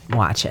didn't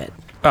watch it.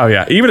 Oh,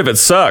 yeah. Even if it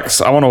sucks,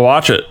 I want to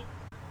watch it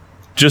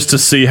just to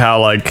see how,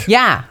 like,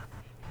 yeah,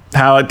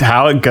 how it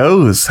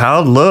goes,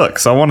 how it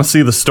looks. I want to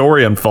see the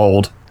story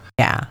unfold.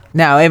 Yeah.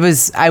 No, I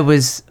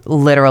was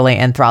literally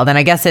enthralled. And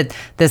I guess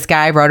this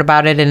guy wrote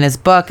about it in his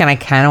book, and I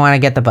kind of want to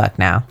get the book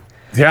now.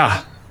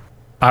 Yeah.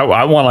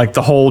 I want like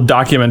the whole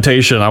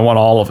documentation. I want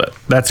all of it.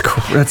 That's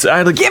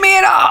give me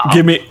it all.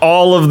 Give me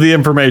all of the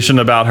information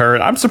about her.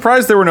 And I'm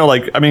surprised there were no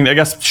I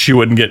guess she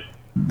wouldn't get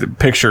the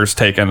pictures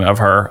taken of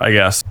her, I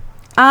guess.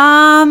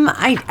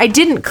 I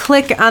didn't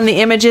click on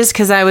the images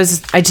because I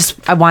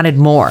wanted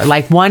more.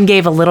 Like one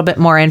gave a little bit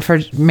more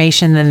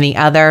information than the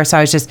other, so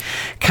I was just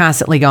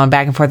constantly going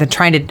back and forth and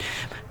trying to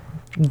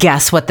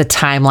guess what the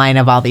timeline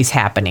of all these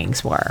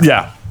happenings were.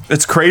 Yeah,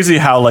 it's crazy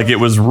how like it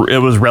was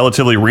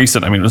relatively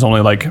recent. I mean, it was only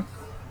like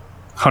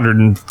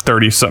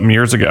 130 something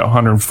years ago,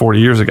 140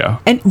 years ago.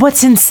 And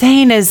what's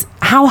insane is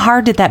how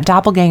hard did that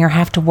doppelganger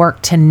have to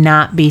work to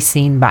not be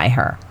seen by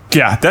her?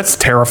 Yeah, that's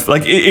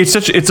terrifying. Like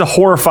it's a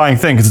horrifying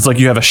thing because it's like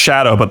you have a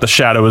shadow, but the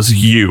shadow is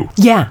you.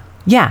 Yeah,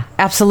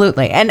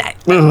 absolutely. And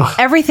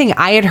everything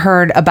I had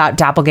heard about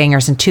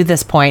doppelgangers and to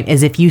this point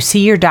is if you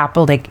see your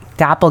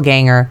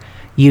doppelganger,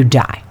 you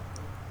die.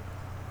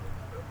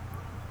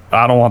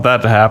 I don't want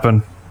that to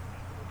happen.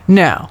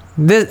 No,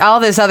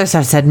 all this other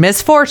stuff said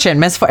misfortune.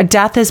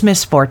 Death is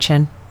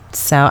misfortune.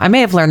 So I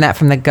may have learned that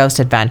from the Ghost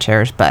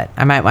Adventures, but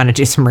I might want to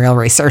do some real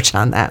research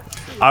on that.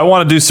 I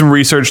want to do some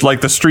research like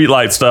the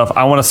streetlight stuff.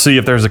 I want to see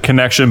if there's a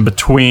connection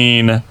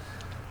between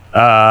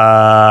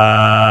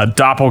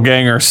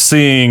doppelganger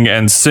seeing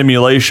and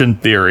simulation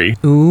theory.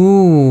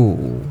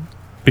 Ooh.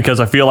 Because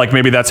I feel like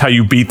maybe that's how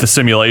you beat the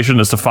simulation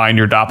is to find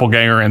your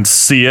doppelganger and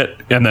see it,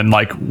 and then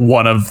like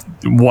one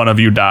of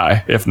you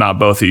die, if not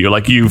both of you.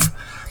 Like you've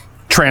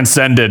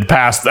transcended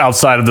past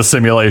outside of the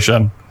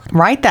simulation.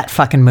 Write that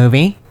fucking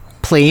movie,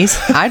 please.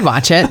 I'd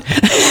watch it.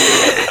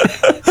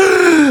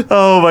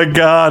 Oh my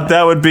god,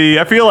 that would be.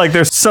 I feel like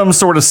there's some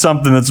sort of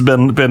something that's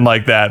been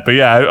like that. But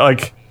yeah,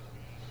 like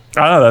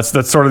I don't know.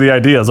 That's sort of the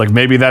idea. Is like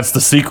maybe that's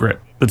the secret.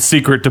 The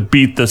secret to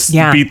beat the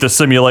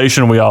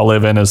simulation we all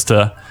live in is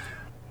to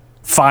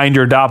find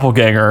your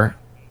doppelganger,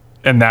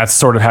 and that's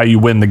sort of how you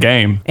win the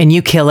game. And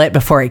you kill it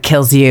before it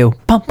kills you.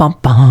 Bum bum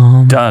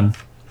bum. Done.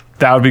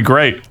 That would be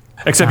great.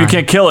 Except you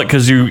can't kill it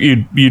because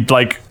you'd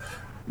like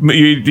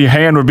your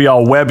hand would be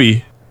all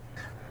webby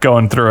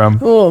going through him.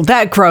 Oh,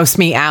 that grossed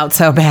me out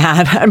so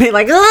bad. I'd be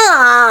like,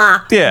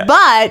 ah. Yeah.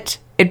 But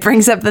it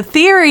brings up the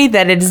theory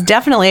that it's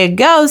definitely a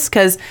ghost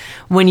because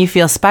when you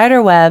feel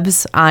spider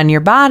webs on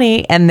your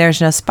body and there's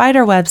no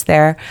spider webs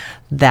there,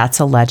 that's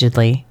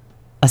allegedly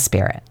a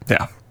spirit.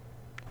 Yeah.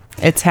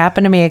 It's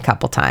happened to me a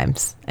couple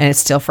times, and it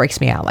still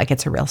freaks me out like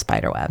it's a real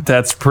spider web.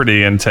 That's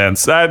pretty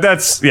intense.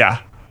 That's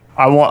yeah.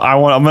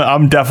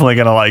 I'm definitely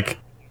gonna like.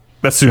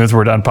 As soon as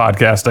we're done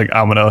podcasting,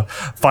 I'm gonna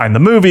find the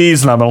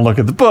movies and I'm gonna look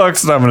at the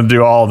books and I'm gonna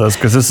do all of this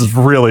because this is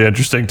really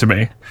interesting to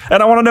me,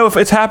 and I want to know if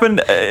it's happened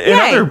in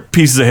other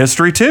pieces of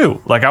history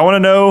too. Like I want to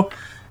know,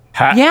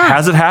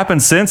 has it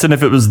happened since, and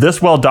if it was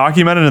this well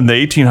documented in the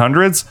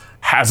 1800s,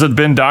 has it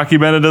been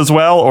documented as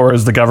well, or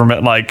is the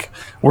government like,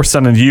 we're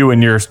sending you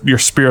and your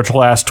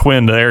spiritual ass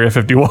twin to Area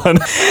 51?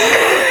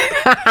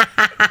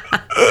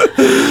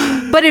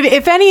 But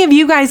if any of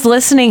you guys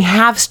listening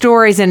have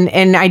stories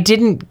and I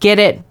didn't get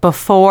it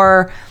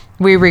before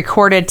we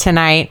recorded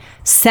tonight,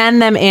 send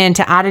them in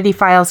to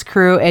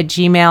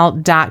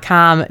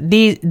oddityfilescrew@gmail.com.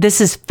 This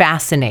is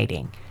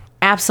fascinating.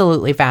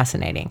 Absolutely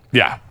fascinating.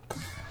 Yeah.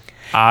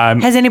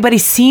 Has anybody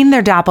seen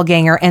their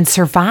doppelganger and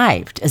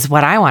survived is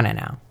what I want to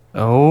know.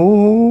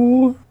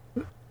 Oh,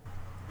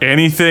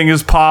 anything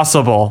is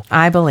possible.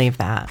 I believe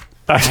that.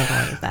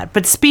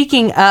 But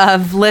speaking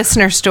of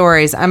listener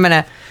stories, I'm going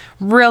to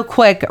real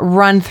quick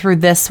run through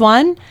this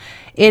one.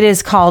 It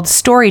is called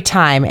Story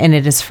Time, and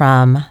it is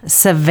from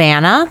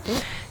Savannah.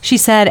 She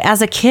said,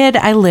 as a kid,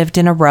 I lived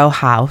in a row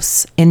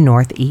house in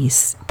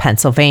Northeast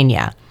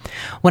Pennsylvania.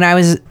 When I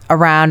was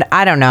around,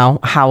 I don't know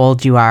how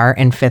old you are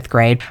in 5th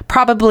grade,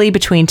 probably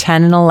between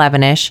 10 and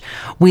 11-ish,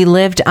 we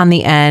lived on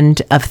the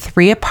end of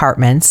 3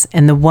 apartments,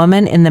 and the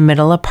woman in the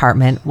middle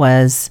apartment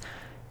was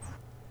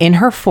in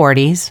her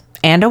 40s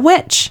and a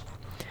witch.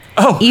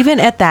 Oh. Even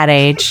at that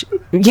age.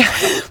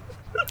 Yeah.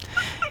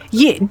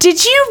 Yeah,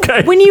 did you,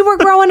 when you were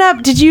growing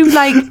up, did you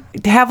like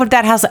have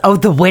that house? Oh,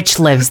 the witch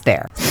lives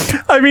there.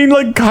 I mean,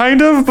 like,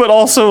 kind of, but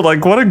also,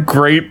 like, what a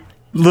great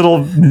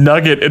little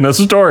nugget in a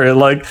story.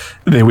 Like,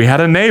 then we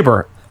had a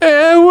neighbor.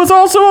 It was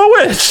also a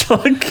witch.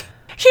 Like,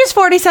 she's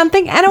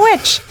 40-something and a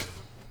witch.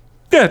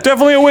 Yeah,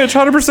 definitely a witch,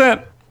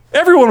 100%.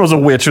 Everyone was a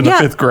witch in the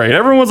 5th grade.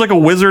 Everyone was like a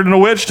wizard and a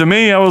witch to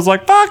me. I was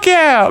like, fuck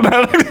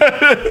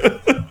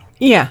yeah.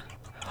 Yeah.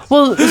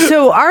 Well,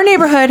 so our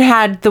neighborhood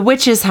had the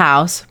witch's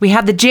house. We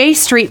had the J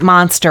Street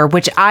Monster,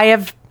 which I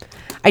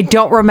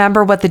don't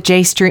remember what the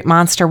J Street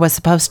Monster was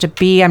supposed to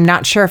be. I'm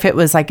not sure if it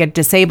was like a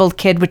disabled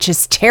kid, which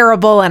is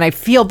terrible, and I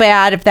feel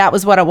bad if that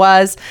was what it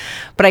was.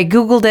 But I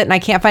Googled it and I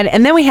can't find it.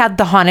 And then we had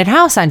the haunted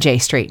house on J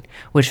Street,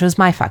 which was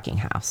my fucking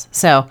house.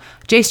 So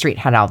J Street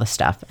had all the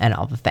stuff and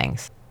all the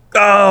things.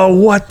 Oh,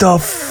 what the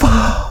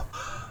fuck?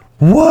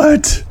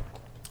 What?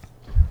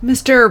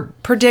 Mr.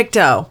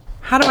 Predicto,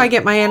 how do I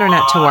get my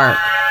internet to work?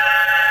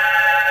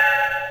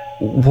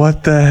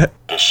 What the?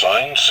 The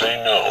signs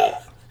say no.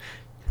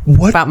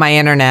 What? About my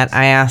internet,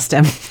 I asked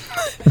him.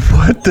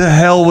 What the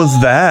hell was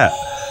that?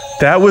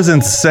 That was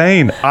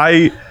insane.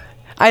 I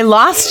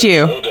lost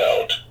you. No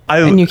doubt.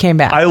 And you came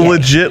back. I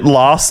legit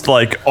lost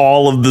like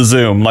all of the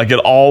Zoom. Like it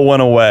all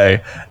went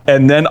away.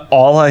 And then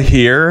all I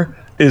hear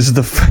is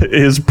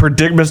Mr.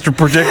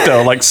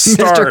 Predicto like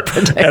start.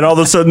 And all of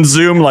a sudden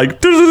Zoom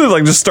like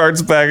just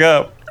starts back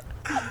up.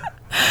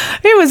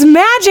 It was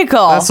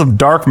magical. That's some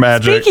dark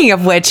magic. Speaking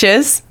of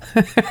witches.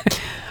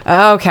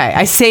 Okay,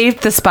 I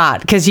saved the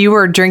spot because you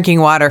were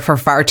drinking water for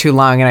far too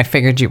long and I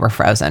figured you were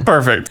frozen.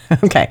 Perfect.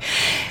 Okay.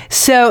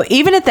 So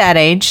even at that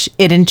age,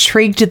 it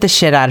intrigued the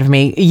shit out of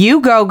me.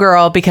 You go,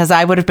 girl, because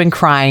I would have been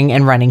crying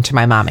and running to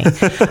my mommy.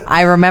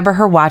 I remember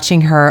her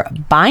watching her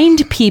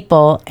bind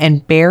people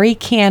and bury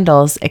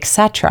candles,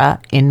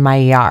 etc. in my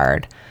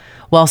yard.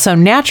 Well, so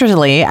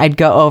naturally, I'd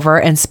go over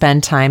and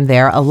spend time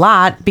there a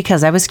lot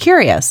because I was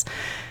curious.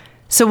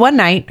 So one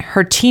night,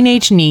 her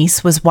teenage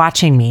niece was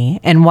watching me,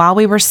 and while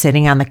we were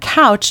sitting on the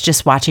couch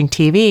just watching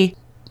TV,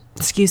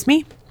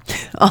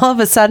 all of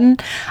a sudden,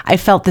 I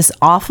felt this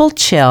awful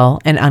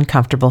chill and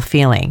uncomfortable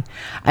feeling.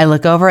 I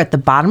look over at the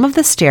bottom of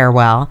the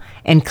stairwell,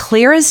 and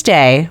clear as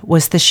day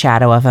was the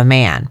shadow of a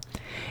man.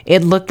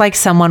 It looked like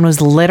someone was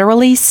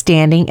literally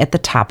standing at the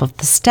top of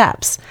the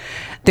steps.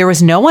 There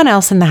was no one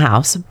else in the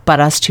house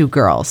but us 2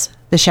 girls.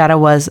 The shadow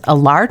was a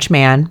large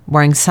man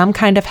wearing some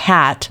kind of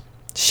hat.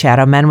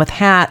 Shadow men with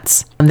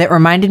hats that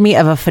reminded me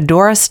of a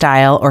fedora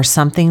style or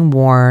something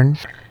worn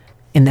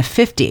in the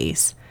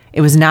 50s. It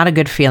was not a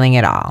good feeling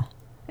at all.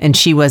 And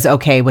she was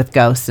okay with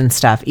ghosts and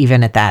stuff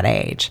even at that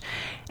age.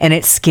 And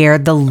it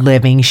scared the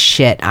living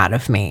shit out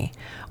of me.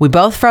 We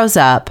both froze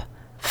up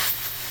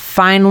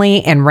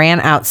finally and ran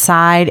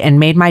outside and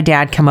made my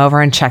dad come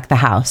over and check the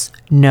house.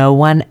 No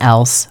one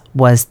else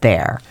was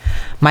there.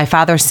 My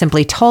father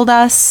simply told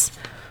us,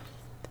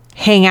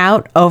 hang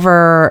out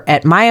over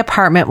at my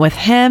apartment with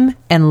him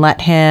and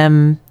let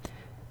him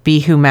be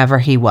whomever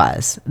he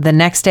was. The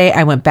next day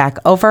I went back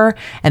over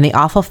and the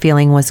awful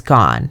feeling was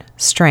gone.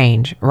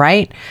 Strange,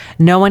 right?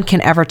 No one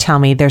can ever tell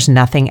me there's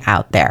nothing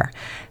out there.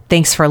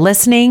 Thanks for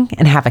listening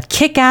and have a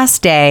kick-ass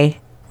day.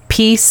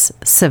 Peace,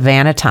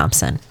 Savannah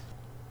Thompson.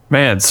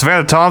 Man,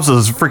 Savannah Thompson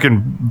is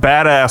freaking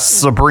badass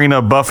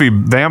Sabrina Buffy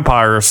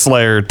vampire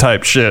slayer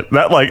type shit.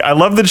 That like, I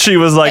love that she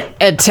was like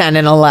at 10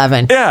 and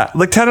 11. Yeah,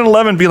 like 10 and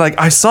 11 be like,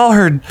 I saw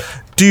her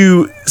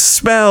do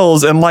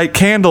spells and light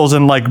candles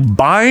and like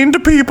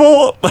bind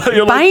people.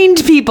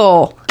 Bind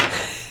people.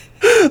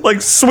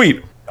 Like,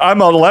 sweet. I'm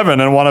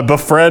 11 and want to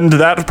befriend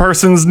that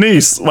person's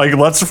niece. Like,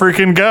 let's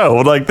freaking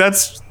go. Like,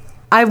 that's...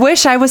 I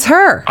wish I was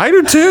her. I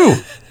do too.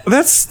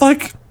 That's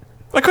like...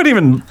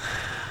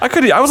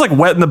 I was like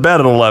wet in the bed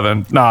at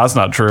 11. Nah, that's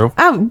not true.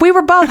 Oh, we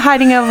were both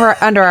hiding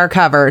under our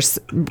covers,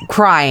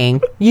 crying.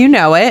 You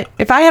know it.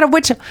 If I had a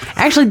witch...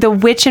 Actually, the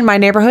witch in my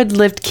neighborhood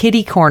lived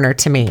kitty corner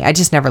to me. I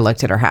just never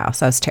looked at her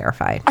house. I was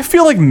terrified. I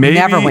feel like maybe...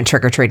 Never went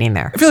trick-or-treating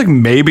there. I feel like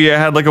maybe I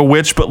had like a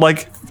witch, but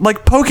like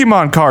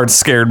Pokemon cards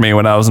scared me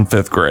when I was in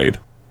 5th grade.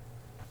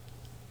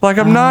 Like,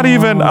 I'm not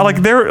even...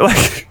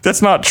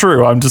 that's not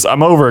true.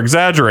 I'm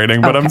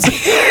over-exaggerating, but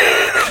okay.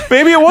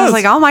 Maybe it was. I was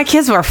like, all my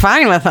kids were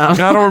fine with them.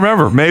 I don't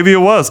remember. Maybe it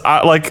was.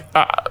 I'm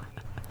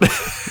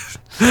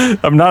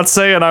not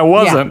saying I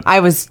wasn't. Yeah, I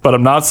was. But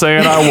I'm not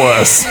saying I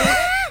was.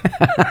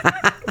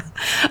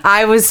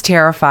 I was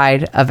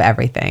terrified of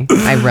everything.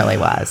 I really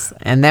was.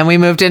 And then we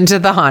moved into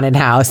the haunted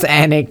house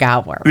and it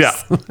got worse. Yeah.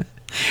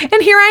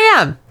 And here I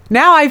am.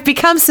 Now I've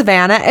become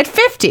Savannah at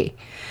 50.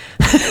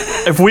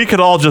 if we could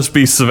all just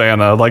be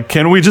Savannah, like,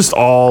 can we just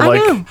all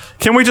like,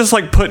 can we just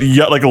like put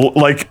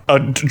like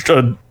a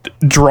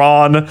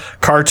drawn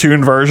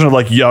cartoon version of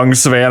like young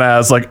Savannah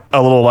as like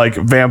a little like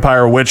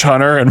vampire witch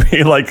hunter and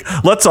be like,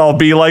 let's all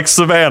be like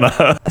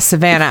Savannah.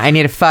 Savannah, I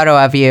need a photo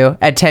of you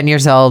at 10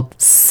 years old,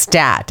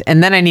 stat.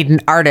 And then I need an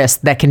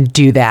artist that can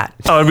do that.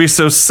 Oh, it'd be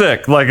so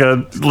sick. Like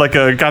a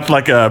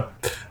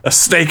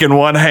steak in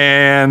one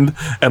hand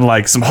and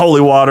like some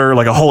holy water,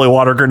 like a holy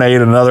water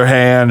grenade in another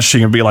hand. She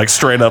can be like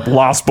straight up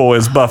Lost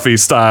Boys Buffy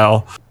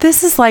style.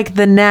 This is like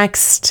the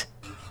next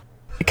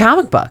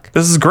comic book.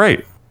 This is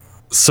great.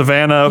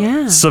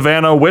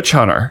 Savannah Witch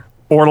Hunter,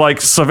 or like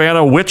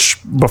Savannah Witch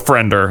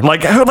Befriender.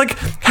 Like how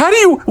do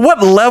you,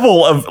 what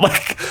level of,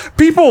 like,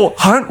 people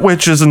hunt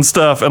witches and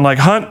stuff and like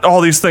hunt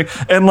all these things,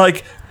 and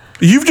like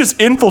you've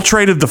just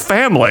infiltrated the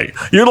family.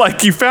 You're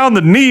like, you found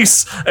the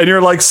niece and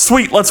you're like,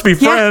 sweet, let's be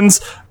friends.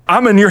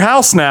 I'm in your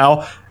house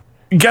now.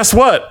 Guess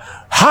what?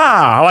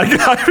 Like,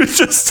 I was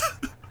just,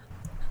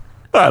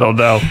 I don't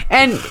know.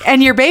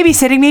 And you're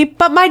babysitting me,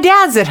 but my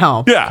dad's at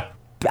home. Yeah.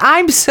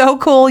 I'm so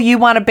cool. You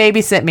want to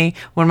babysit me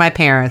when my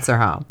parents are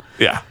home.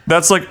 Yeah.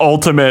 That's like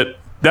ultimate.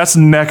 That's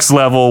next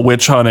level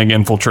witch hunting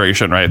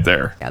infiltration right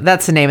there. Yeah,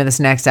 that's the name of this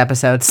next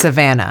episode.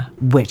 Savannah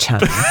Witch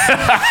Hunting.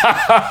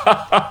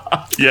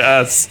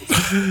 Yes.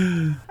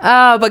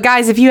 But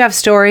guys, if you have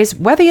stories,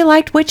 whether you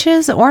liked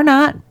witches or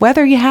not,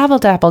 whether you have a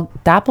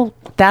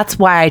that's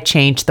why I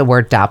changed the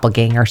word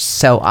doppelganger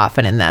so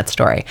often in that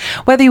story.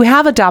 Whether you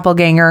have a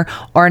doppelganger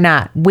or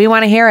not, we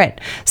want to hear it.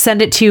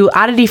 Send it to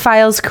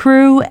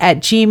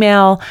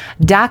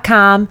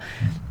oddityfilescrew@gmail.com.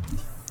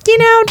 You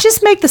know,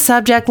 just make the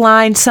subject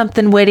line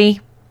something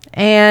witty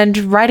and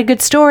write a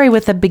good story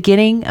with a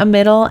beginning, a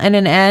middle, and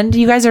an end.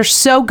 You guys are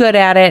so good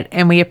at it,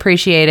 and we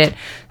appreciate it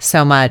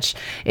so much.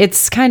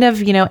 It's kind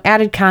of, you know,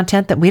 added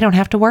content that we don't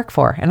have to work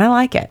for, and I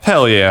like it.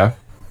 Hell yeah.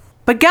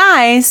 But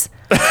guys,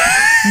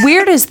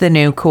 weird is the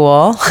new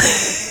cool.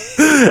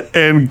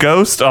 And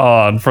ghost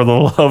on for the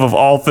love of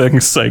all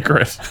things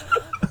sacred.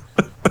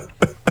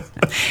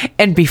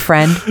 And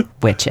befriend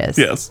witches.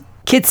 Yes.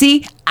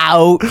 Kitsy,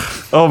 out.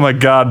 Oh my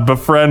God,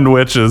 befriend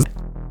witches.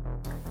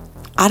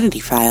 Oddity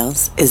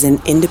Files is an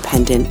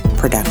independent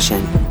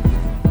production.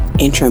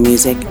 Intro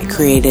music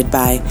created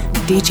by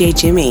DJ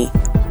Jimmy.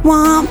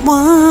 Wah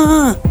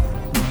wah.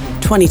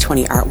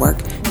 2020 artwork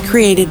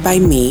created by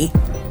me,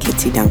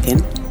 Kitsy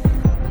Duncan.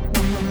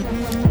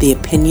 The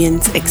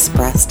opinions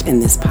expressed in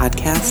this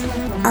podcast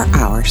are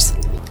ours,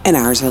 and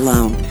ours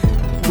alone.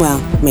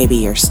 Well, maybe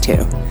yours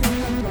too.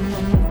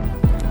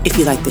 If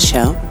you like the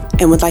show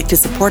and would like to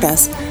support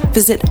us,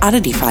 visit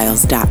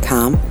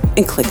oddityfiles.com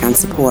and click on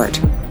support,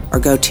 or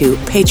go to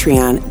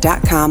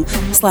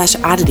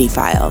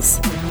patreon.com/oddityfiles.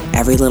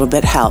 Every little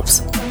bit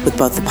helps with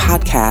both the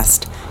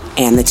podcast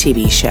and the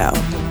TV show.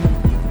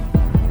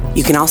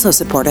 You can also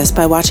support us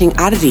by watching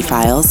Oddity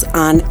Files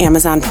on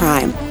Amazon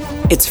Prime.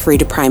 It's free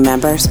to Prime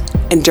members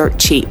and dirt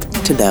cheap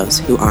to those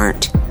who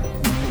aren't.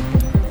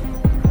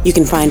 You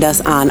can find us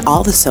on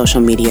all the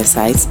social media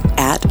sites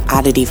at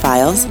Oddity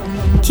Files.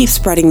 Keep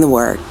spreading the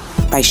word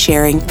by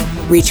sharing,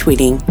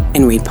 retweeting,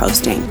 and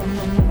reposting.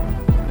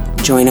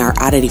 Join our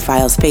Oddity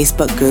Files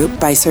Facebook group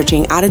by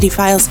searching Oddity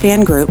Files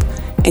Fan Group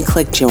and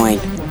click join.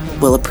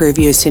 We'll approve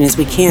you as soon as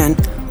we can.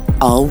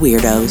 All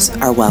weirdos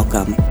are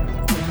welcome.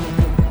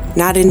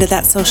 Not into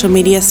that social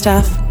media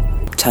stuff?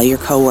 Tell your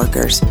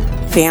coworkers,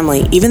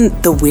 family, even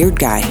the weird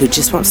guy who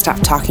just won't stop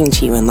talking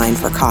to you in line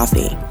for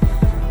coffee.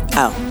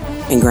 Oh,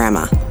 and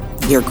Grandma.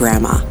 Your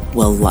grandma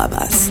will love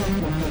us.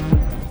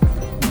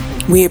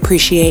 We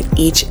appreciate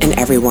each and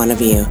every one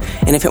of you,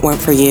 and if it weren't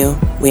for you,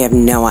 we have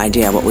no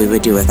idea what we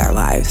would do with our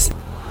lives.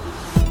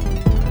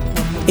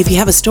 If you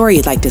have a story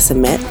you'd like to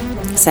submit,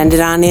 send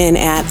it on in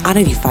at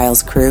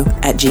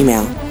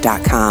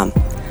oddityfilescrew@gmail.com.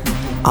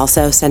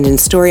 Also, send in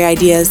story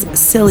ideas,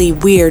 silly,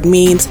 weird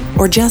memes,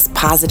 or just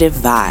positive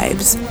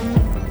vibes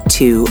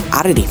to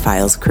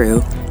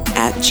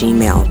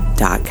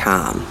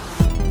oddityfilescrew@gmail.com.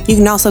 You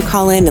can also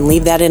call in and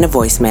leave that in a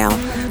voicemail.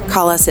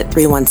 Call us at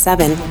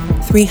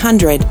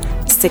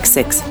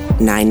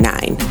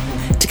 317-300-6699.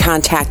 To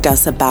contact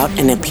us about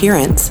an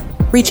appearance,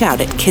 reach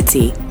out at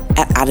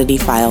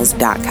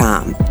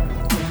kitsy@oddityfiles.com.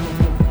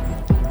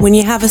 When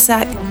you have a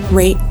sec,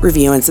 rate,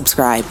 review, and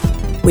subscribe.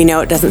 We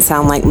know it doesn't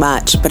sound like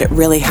much, but it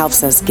really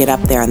helps us get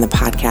up there on the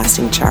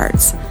podcasting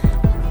charts.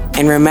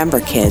 And remember,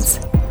 kids,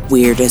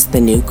 weird is the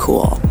new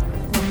cool.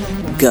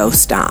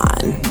 Ghost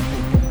on.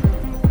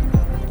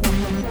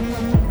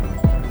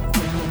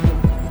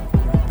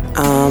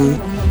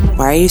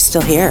 Why are you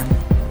still here?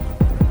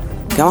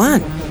 Go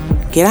on.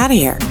 Get out of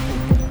here.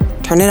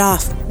 Turn it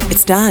off.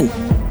 It's done.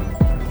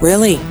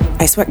 Really.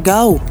 I swear.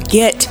 Go.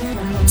 Get.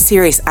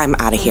 Serious. I'm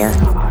out of here.